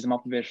changed them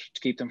up a bit to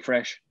keep them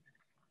fresh.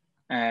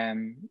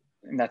 And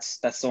that's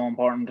so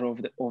important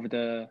over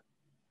the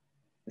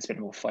it's been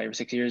about 5 or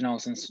 6 years now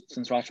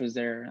since Roch was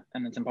there,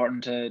 and it's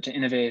important to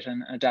innovate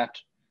and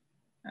adapt,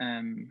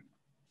 in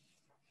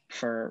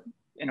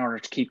order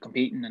to keep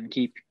competing and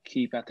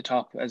keep at the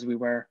top as we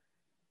were.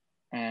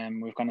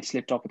 We've kind of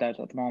slipped up with that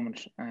at the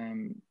moment.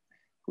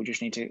 We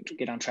just need to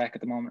get on track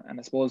at the moment. And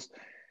I suppose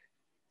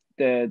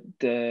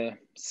the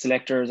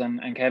selectors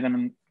and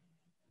Kevin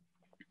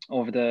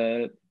over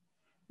the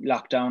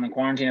lockdown and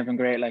quarantine have been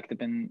great. Like they've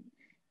been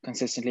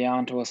consistently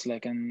on to us,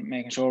 like, and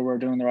making sure we're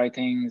doing the right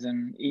things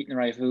and eating the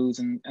right foods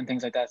and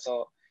things like that.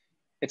 So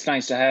it's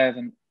nice to have,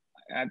 and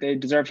they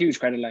deserve huge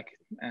credit. Like,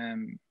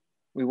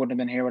 we wouldn't have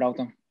been here without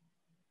them.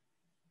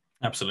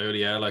 Absolutely,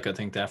 yeah. Like I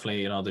think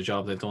definitely, you know, the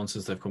job they've done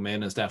since they've come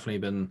in has definitely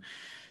been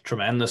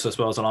tremendous, I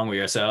suppose, along with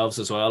yourselves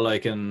as well.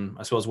 Like, and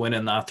I suppose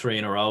winning that 3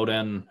 in a row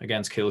then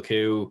against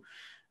Kilcoo,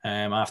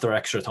 after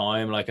extra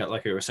time, like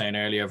we were saying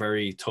earlier,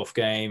 very tough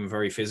game,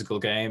 very physical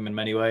game in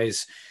many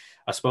ways.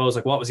 I suppose,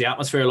 like, what was the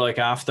atmosphere like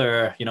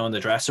after, you know, in the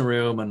dressing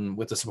room and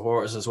with the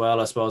supporters as well,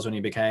 I suppose, when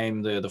you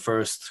became the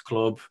first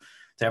club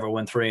to ever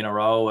win 3 in a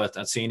row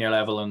at senior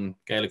level in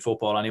Gaelic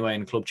football anyway,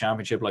 in club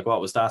championship? Like,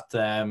 what was that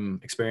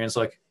experience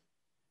like?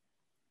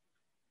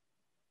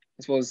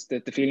 I suppose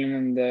that the feeling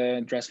in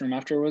the dressing room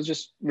after was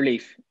just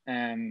relief.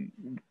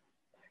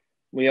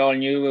 We all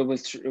knew it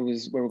was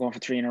we were going for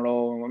 3 in a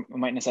row. We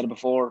mightn't have said it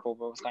before, but it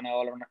was kind of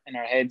all in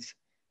our heads.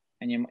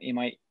 And you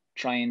might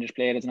try and just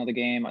play it as another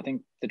game. I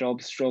think the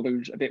Dubs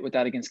struggled a bit with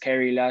that against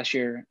Kerry last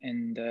year,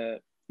 and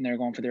they're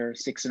going for their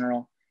 6 in a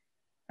row,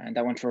 and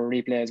that went for a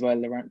replay as well.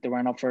 They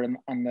weren't up for it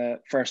on the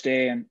first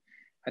day, and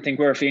I think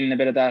we were feeling a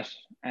bit of that.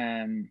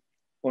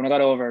 When I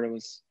got over, it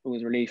was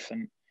relief,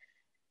 and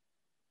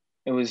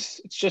it's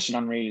just an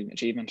unreal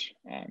achievement.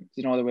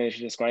 There's no other way to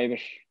describe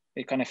it.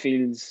 It kind of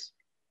feels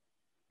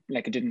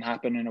like it didn't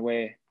happen in a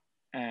way,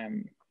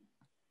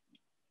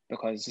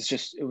 because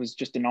it was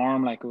just the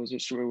norm. Like, it was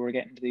just, we were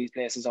getting to these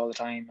places all the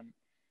time,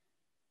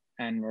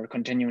 and we're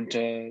continuing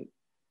to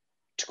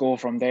go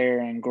from there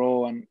and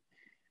grow. And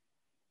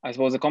I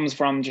suppose it comes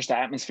from just the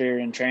atmosphere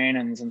and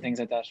trainings and things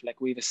like that. Like,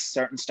 we have a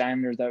certain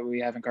standard that we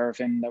have in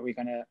Corofin that we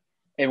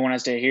everyone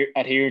has to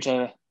adhere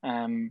to.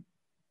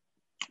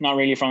 Not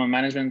really from a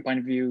management point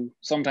of view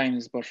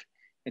sometimes, but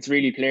it's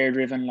really player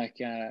driven. Like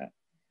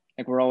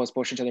we're always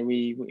pushing each other.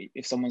 We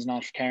if someone's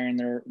not carrying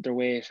their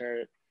weight,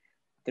 or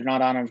they're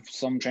not on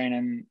some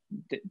training,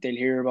 they'll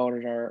hear about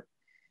it, or,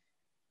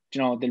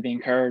 you know, they'll be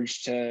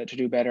encouraged to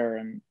do better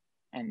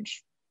and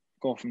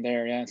go from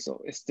there. Yeah,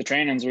 so it's the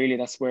trainings, really,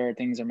 that's where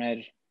things are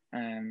made.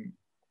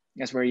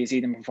 That's where you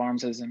see them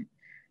performances, and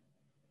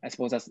I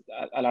suppose that's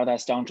a lot of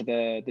that's down to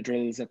the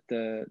drills that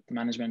the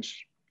management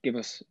give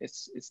us.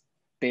 It's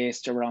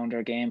based around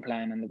our game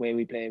plan and the way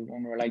we play,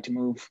 when we're like to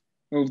move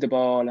the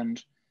ball,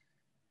 and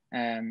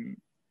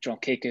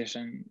kick it,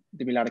 and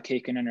there'll be a lot of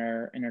kicking in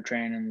our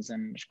trainings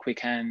and quick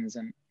hands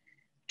and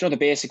the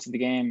basics of the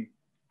game.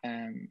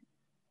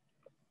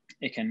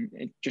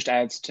 It just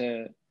adds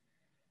to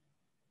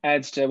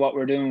what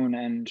we're doing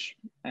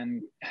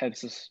and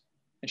helps us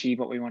achieve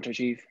what we want to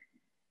achieve.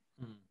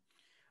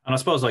 And I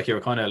suppose like you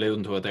were kind of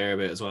alluding to it there a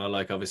bit as well,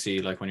 like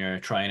obviously like when you're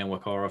training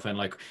with Corofin,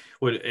 like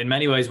in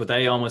many ways would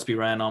they almost be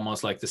ran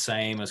almost like the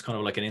same as kind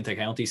of like an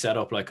inter-county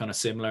setup, like kind of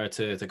similar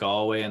to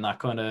Galway in that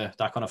kind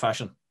of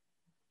fashion?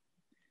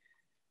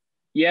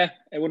 Yeah,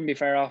 it wouldn't be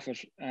far off it.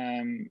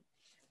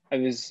 I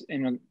was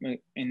in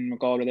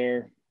Moylough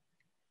there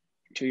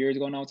 2 years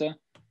ago now,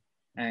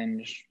 and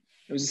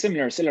it was a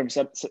similar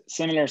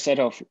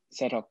setup.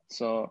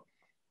 So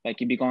like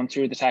you'd be going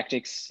through the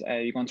tactics,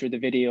 you're going through the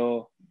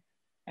video,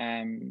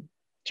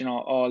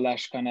 all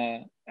that kind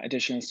of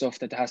additional stuff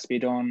that has to be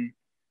done,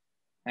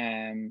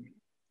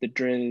 the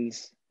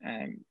drills.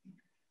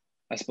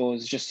 I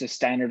suppose just the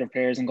standard of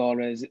players in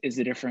Galway is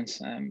the difference.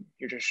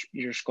 You're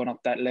just going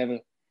up that level,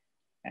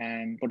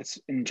 but it's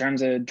in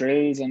terms of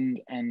drills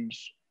and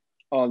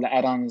all the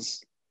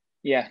add-ons,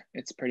 yeah,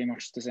 it's pretty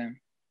much the same.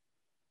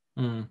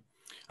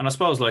 And I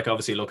suppose, like,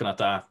 obviously looking at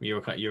that, you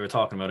were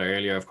talking about it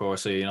earlier, of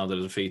course, so,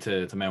 the defeat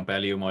to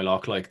Mountbellew,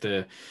 Moylough, like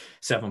the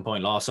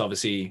 7-point loss,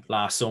 obviously,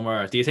 last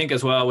summer. Do you think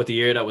as well, with the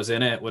year that was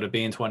in it, would it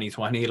be in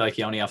 2020, like,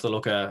 you only have to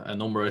look at a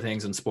number of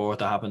things in sport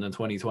that happened in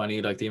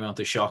 2020, like the amount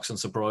of shocks and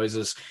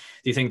surprises.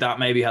 Do you think that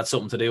maybe had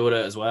something to do with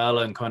it as well,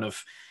 and kind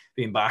of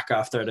being back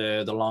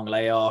after the long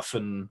layoff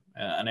and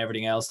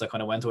everything else that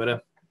kind of went with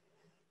it?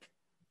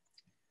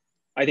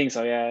 I think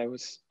so, yeah.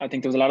 I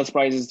think there was a lot of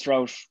surprises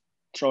throughout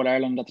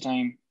Ireland at the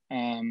time.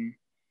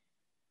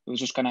 It was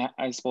just kind of,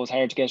 I suppose,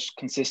 hard to get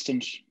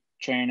consistent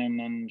training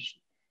and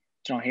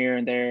here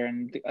and there.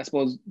 And I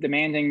suppose the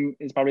main thing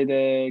is probably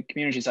the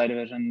community side of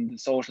it and the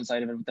social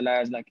side of it with the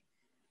lads. Like,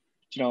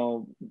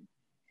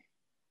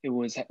 it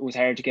was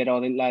hard to get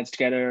all the lads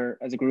together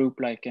as a group,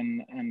 like,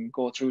 and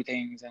go through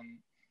things. And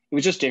it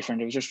was just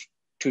different. It was just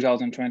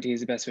 2020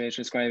 is the best way to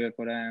describe it.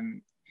 But I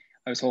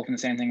was hoping the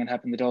same thing had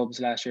happened to Dubs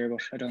last year,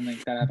 but I don't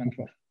think that happened.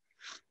 But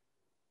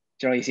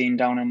you seen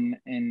down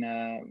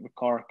in with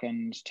Cork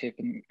and Tip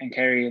and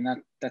Kerry in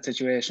that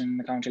situation in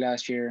the county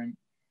last year, and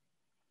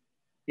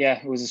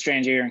yeah, it was a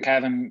strange year. And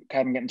Cavan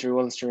getting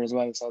through Ulster as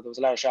well, so there was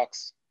a lot of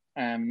shocks,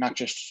 not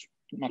just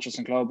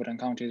in club but in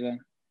county as well.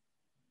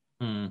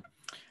 And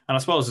I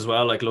suppose as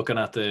well, like looking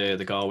at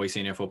the Galway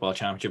Senior Football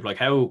Championship, like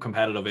how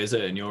competitive is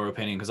it in your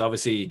opinion? Because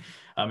obviously,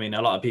 I mean,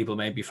 a lot of people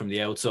maybe from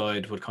the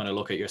outside would kind of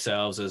look at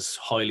yourselves as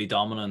highly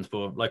dominant,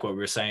 but like what we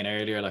were saying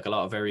earlier, like a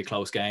lot of very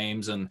close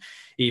games, and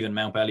even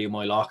Mountbellew,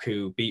 Moylough,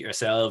 who beat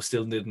yourselves,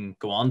 still didn't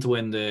go on to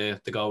win the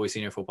Galway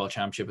Senior Football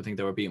Championship. I think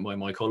they were beaten by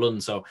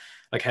Moycullen. So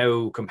like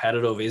how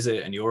competitive is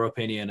it in your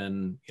opinion?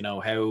 And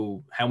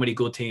how many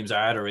good teams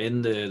are there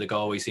in the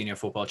Galway Senior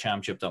Football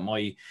Championship that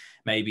might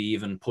maybe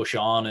even push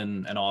on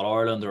in All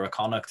Ireland or a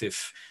Connacht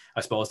if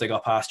I suppose they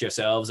got past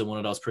yourselves in one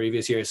of those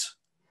previous years?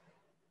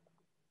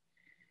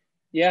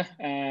 Yeah,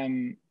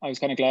 I was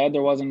kind of glad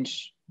there wasn't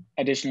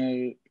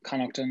additional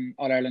Connacht and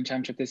All Ireland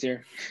Championship this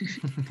year.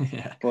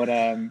 Yeah. But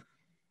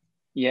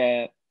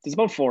yeah, there's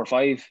about 4 or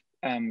 5,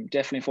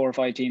 definitely 4 or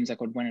 5 teams that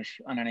could win it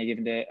on any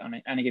given day,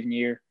 on any given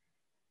year.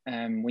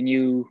 When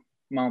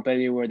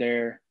Mountbellew were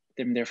there,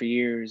 they've been there for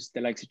years.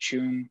 The likes of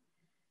Tuam,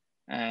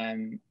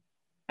 and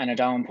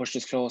Down pushed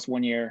us close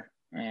one year.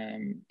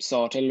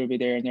 Sawtill will be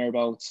there and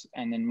thereabouts,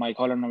 and then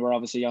Moycullen were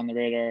obviously on the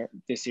radar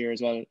this year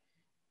as well.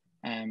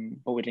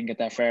 But we didn't get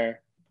that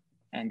far,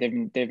 and they've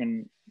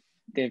been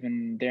there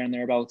and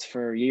thereabouts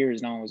for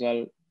years now as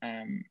well.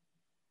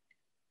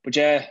 But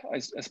yeah, I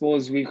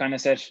suppose we've kind of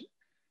set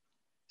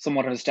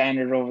somewhat of a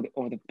standard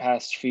over the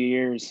past few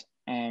years.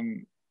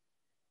 I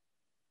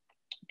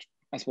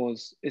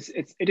suppose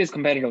it is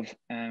competitive.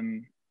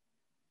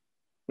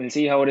 We'll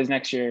see how it is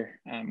next year.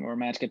 We're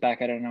mad to get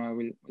back at it now.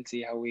 We'll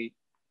see how we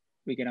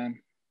get on,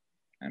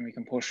 and we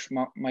can push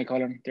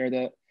Moycullen. They're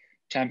the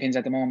champions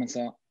at the moment,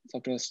 so it's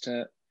up to us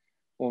to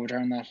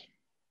overturn that.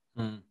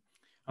 And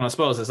I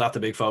suppose is that the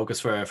big focus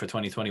for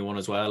 2021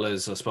 as well,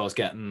 is I suppose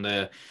getting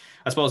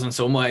I suppose in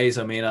some ways,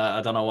 I mean,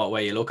 I don't know what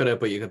way you look at it,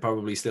 but you could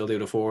probably still do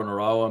the 4 in a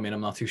row. I mean, I'm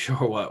not too sure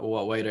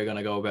what way they're going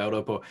to go about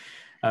it, but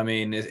I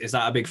mean, is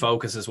that a big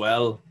focus as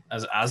well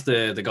as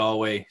the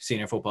Galway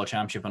Senior Football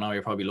Championship? I know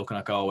you're probably looking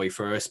at Galway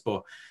first,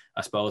 but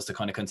I suppose to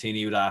kind of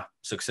continue that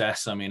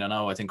success. I mean,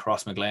 I think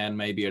Crossmaglen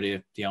maybe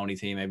are the only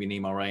team, maybe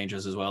Nemo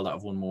Rangers as well, that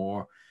have won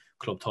more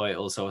club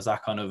titles. So is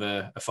that kind of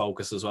a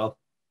focus as well?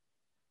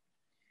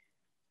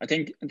 I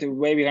think the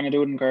way we kind of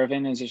do it in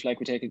Corofin is just like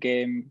we take a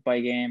game by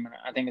game. And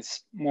I think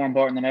it's more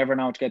important than ever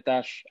now to get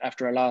that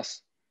after a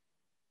loss.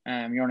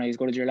 You're not as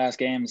good as your last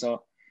game.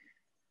 So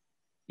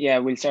yeah,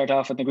 we'll start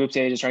off at the group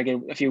stage, try to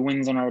get a few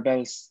wins under our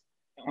belt,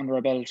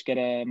 get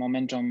a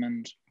momentum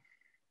and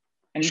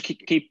just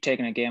keep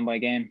taking it game by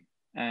game.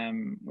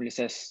 We'll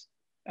assess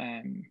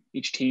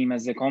each team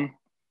as they come.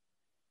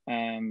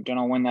 Don't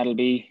know when that'll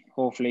be.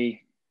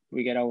 Hopefully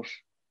we get out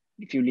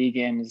a few league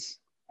games,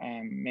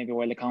 maybe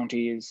while the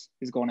county is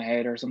going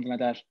ahead or something like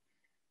that.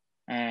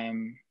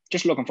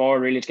 Just looking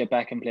forward really to get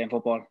back and playing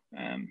football.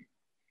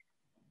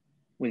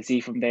 We'll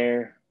see from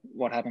there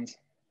what happens.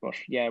 But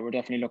yeah, we're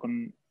definitely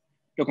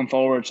looking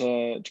forward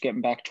to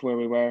getting back to where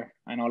we were.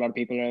 I know a lot of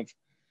people have,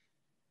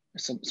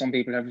 some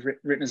people have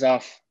written us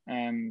off,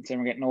 saying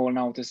we're getting old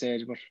now at this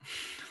stage, but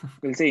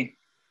we'll see.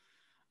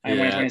 I'm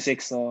only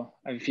 26, so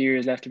I have a few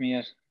years left of me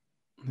yet.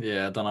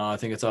 Yeah, I don't know. I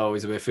think it's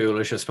always a bit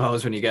foolish, I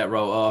suppose, when you get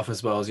wrote off, I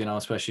suppose, you know,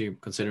 especially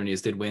considering you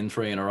did win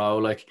 3 in a row.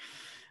 Like,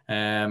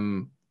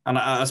 and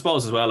I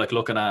suppose as well, like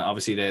looking at,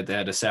 obviously they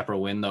had a separate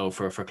window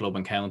for club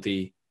and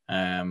county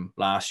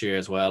last year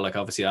as well. Like,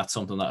 obviously that's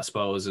something that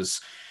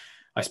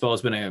I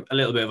suppose been a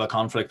little bit of a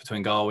conflict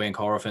between Galway and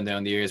Corofin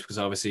down the years, because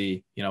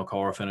obviously, you know,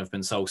 Corofin have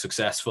been so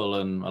successful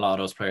and a lot of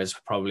those players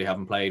probably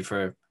haven't played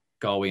for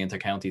Galway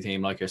inter-county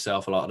team like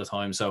yourself a lot of the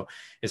time. So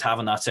is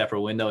having that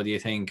separate window, do you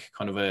think,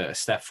 kind of a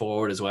step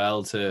forward as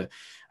well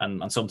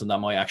and something that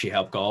might actually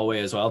help Galway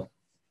as well?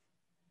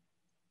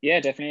 Yeah,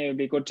 definitely. It would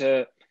be good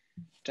to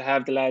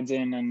have the lads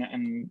in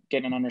and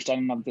get an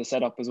understanding of the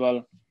setup as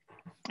well.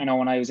 I know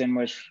when I was in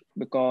with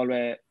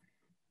Galway,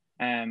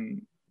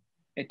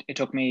 it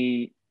took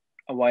me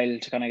a while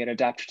to kind of get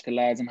adapted to the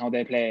lads and how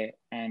they play.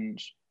 And,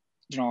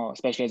 you know,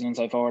 especially as an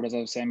inside forward, as I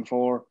was saying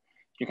before,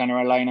 you're kind of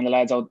relying on the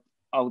lads out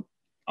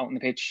on the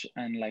pitch.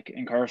 And like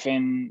in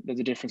Corofin, there's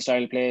a different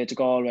style of play to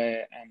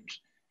Galway. And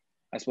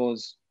I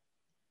suppose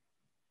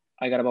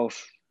I got about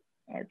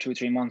 2 or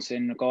 3 months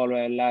in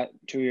Galway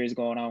 2 years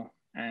ago now,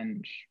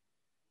 and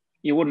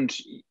you wouldn't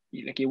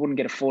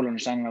get a full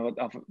understanding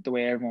of the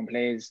way everyone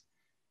plays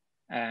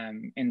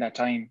in that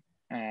time.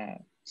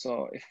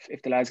 So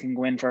if the lads can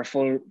go in for a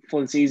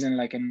full season,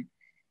 like, and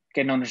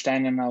get an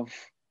understanding of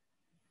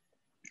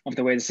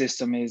the way the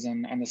system is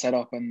and the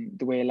setup and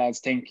the way lads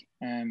think,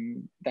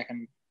 that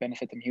can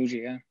benefit them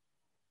hugely. Yeah.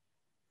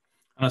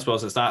 And I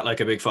suppose it's that like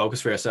a big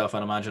focus for yourself,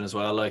 I'd imagine as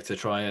well, like to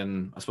try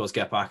and I suppose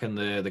get back in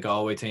the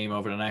Galway team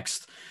over the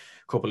next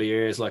couple of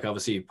years. Like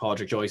obviously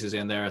Padraig Joyce is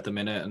in there at the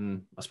minute,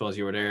 and I suppose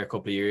you were there a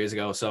couple of years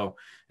ago. So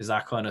is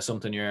that kind of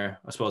something you're,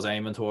 I suppose,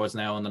 aiming towards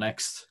now in the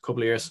next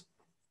couple of years?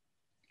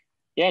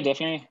 Yeah,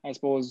 definitely. I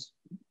suppose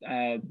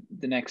the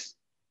next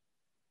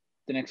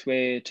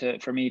way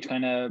for me to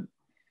kind of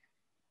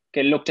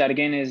get looked at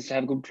again is to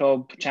have a good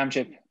club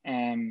championship.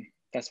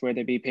 That's where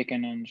they'd be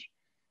picking.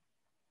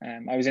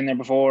 And I was in there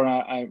before.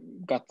 I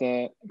got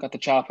the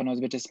chop, and I was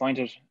a bit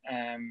disappointed.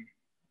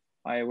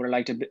 I would have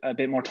liked a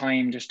bit more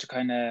time just to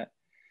kind of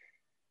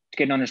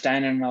get an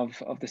understanding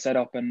of the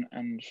setup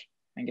and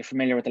get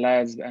familiar with the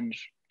lads and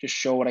just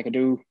show what I could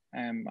do.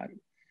 I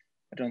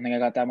don't think I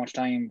got that much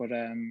time, but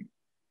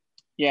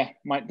yeah,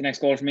 the next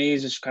goal for me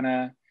is just kind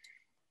of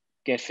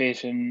get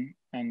fit and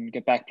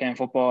get back playing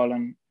football,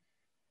 and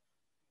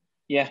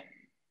yeah,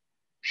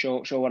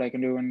 show what I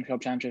can do in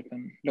club championship.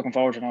 And looking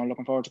forward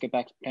to get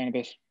back playing a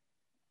bit.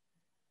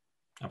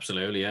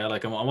 Absolutely, yeah.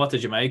 Like, and what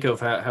did you make of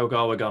how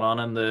Galway got on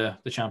in the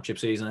championship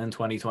season in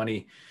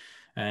 2020?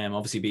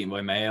 Obviously beaten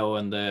by Mayo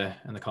in the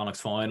Connacht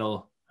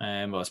final.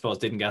 But I suppose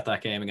didn't get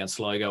that game against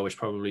Sligo, which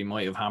probably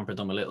might have hampered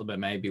them a little bit,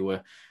 maybe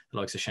with the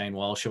likes of Shane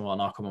Walsh and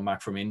whatnot coming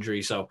back from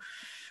injury. So,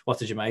 what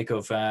did you make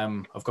of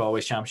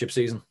Galway's championship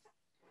season?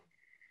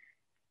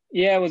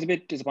 Yeah, it was a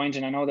bit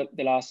disappointing. I know that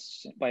they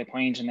lost by a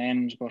point in the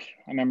end, but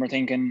I remember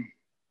thinking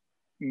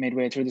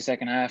midway through the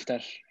second half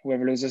that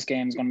whoever loses this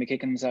game is going to be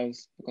kicking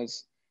themselves,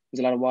 because there's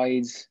a lot of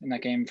wides in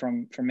that game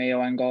from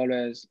Mayo and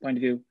Galway's point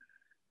of view.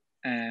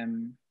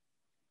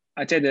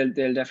 I'd say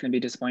they'll definitely be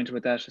disappointed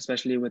with that,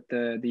 especially with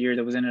the year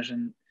that was in it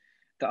and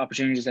the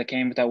opportunities that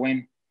came with that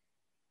win.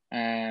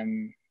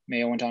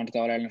 Mayo went on to the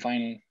All-Ireland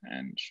final,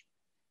 and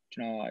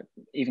you know,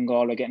 even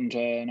Galway getting to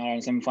an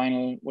All-Ireland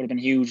semi-final would have been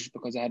huge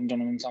because I hadn't done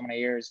it in so many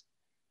years.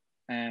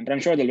 But I'm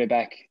sure they'll be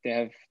back.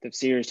 They've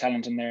serious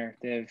talent in there.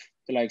 They have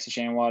the likes of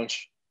Shane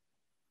Walsh,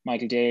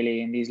 Michael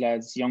Daly, and these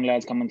lads, young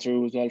lads coming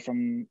through as well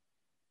from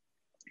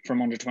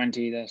under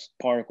 20 that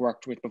Park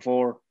worked with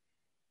before.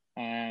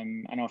 I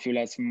know a few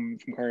lads from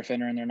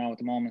Corofin are in there now at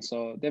the moment,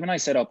 so they have a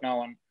nice setup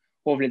now, and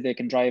hopefully they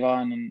can drive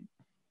on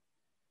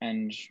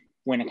and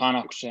win a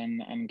Connacht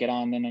and get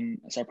on then and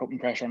start putting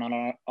pressure on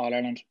All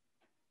Ireland.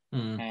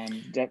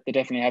 They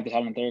definitely have the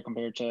talent there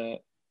compared to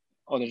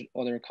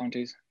other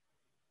counties.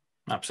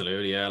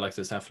 Absolutely, yeah. Like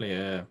there's definitely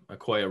a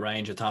quite a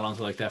range of talent,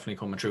 like definitely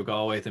coming through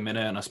Galway at the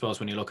minute. And I suppose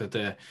when you look at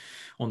the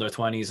under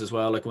 20s as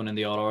well, like winning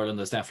the All Ireland,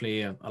 there's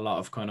definitely a lot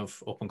of kind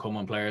of up and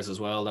coming players as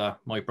well that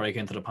might break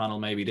into the panel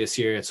maybe this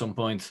year at some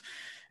point.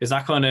 Is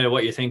that kind of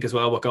what you think as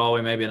well with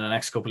Galway, maybe in the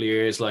next couple of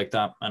years, like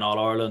that and All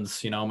Ireland,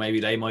 you know, maybe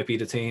they might be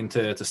the team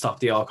to stop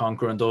the all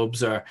conquering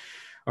Dubs or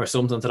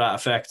something to that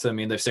effect? I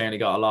mean, they've certainly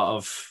got a lot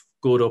of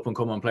good up and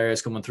coming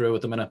players coming through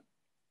at the minute.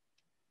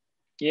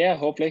 Yeah,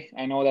 hopefully.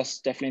 I know that's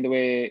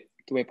definitely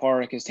the way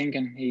Park is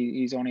thinking.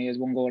 He's only has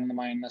one goal in the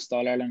mind, that's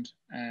All Ireland.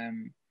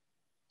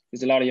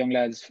 There's a lot of young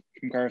lads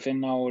from Corofin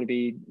now. It'll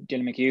be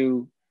Dylan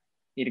McHugh.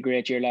 He had a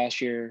great year last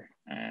year.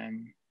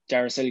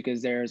 Dara Silk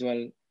is there as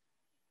well.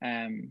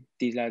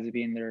 These lads have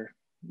been there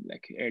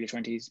like early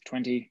 20s,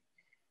 20.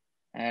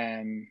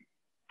 And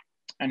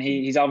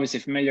he's obviously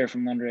familiar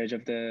from the underage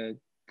of the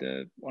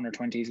the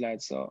under-20s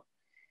lads. So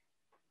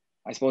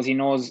I suppose he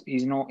knows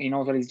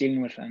what he's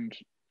dealing with, and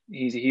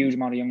he's a huge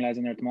amount of young lads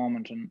in there at the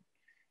moment, and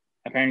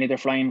apparently they're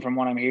flying from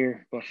what I'm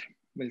here, but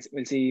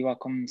we'll see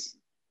what comes.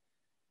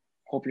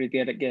 Hopefully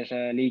get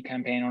a league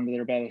campaign under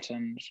their belt,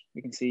 and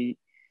we can see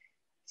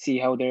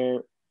how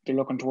they're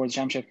looking towards the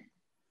championship.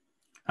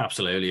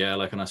 Absolutely, yeah.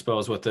 Like, and I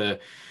suppose with the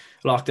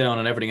lockdown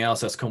and everything else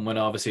that's come with,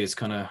 obviously it's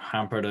kind of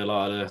hampered a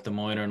lot of the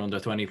minor and under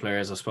 20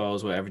 players, I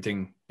suppose, with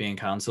everything being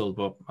cancelled.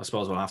 But I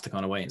suppose we'll have to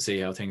kind of wait and see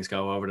how things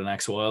go over the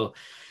next while.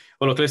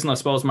 Well, look, listen, I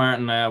suppose,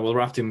 Martin, we'll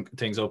wrap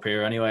things up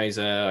here anyways.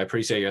 I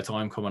appreciate your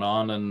time coming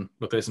on, and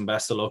look, listen,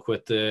 best of luck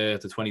with the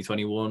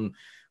 2021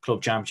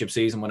 club championship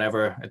season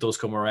whenever it does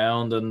come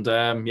around. And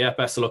yeah,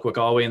 best of luck with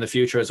Galway in the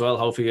future as well.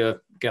 Hopefully you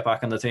get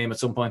back on the team at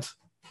some point.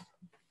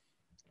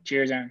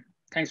 Cheers, Aaron.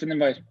 Thanks for the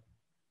invite.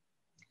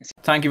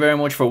 Thank you very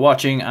much for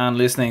watching and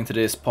listening to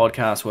this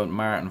podcast with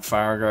Martin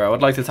Farragher. I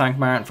would like to thank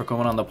Martin for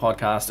coming on the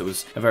podcast. It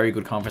was a very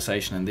good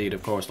conversation indeed,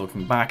 of course,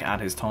 looking back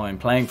at his time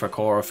playing for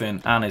Corofin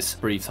and his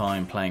brief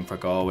time playing for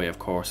Galway, of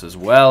course, as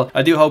well.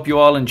 I do hope you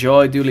all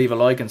enjoyed. Do leave a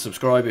like and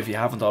subscribe if you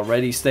haven't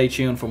already. Stay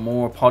tuned for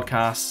more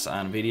podcasts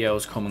and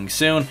videos coming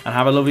soon, and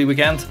have a lovely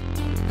weekend.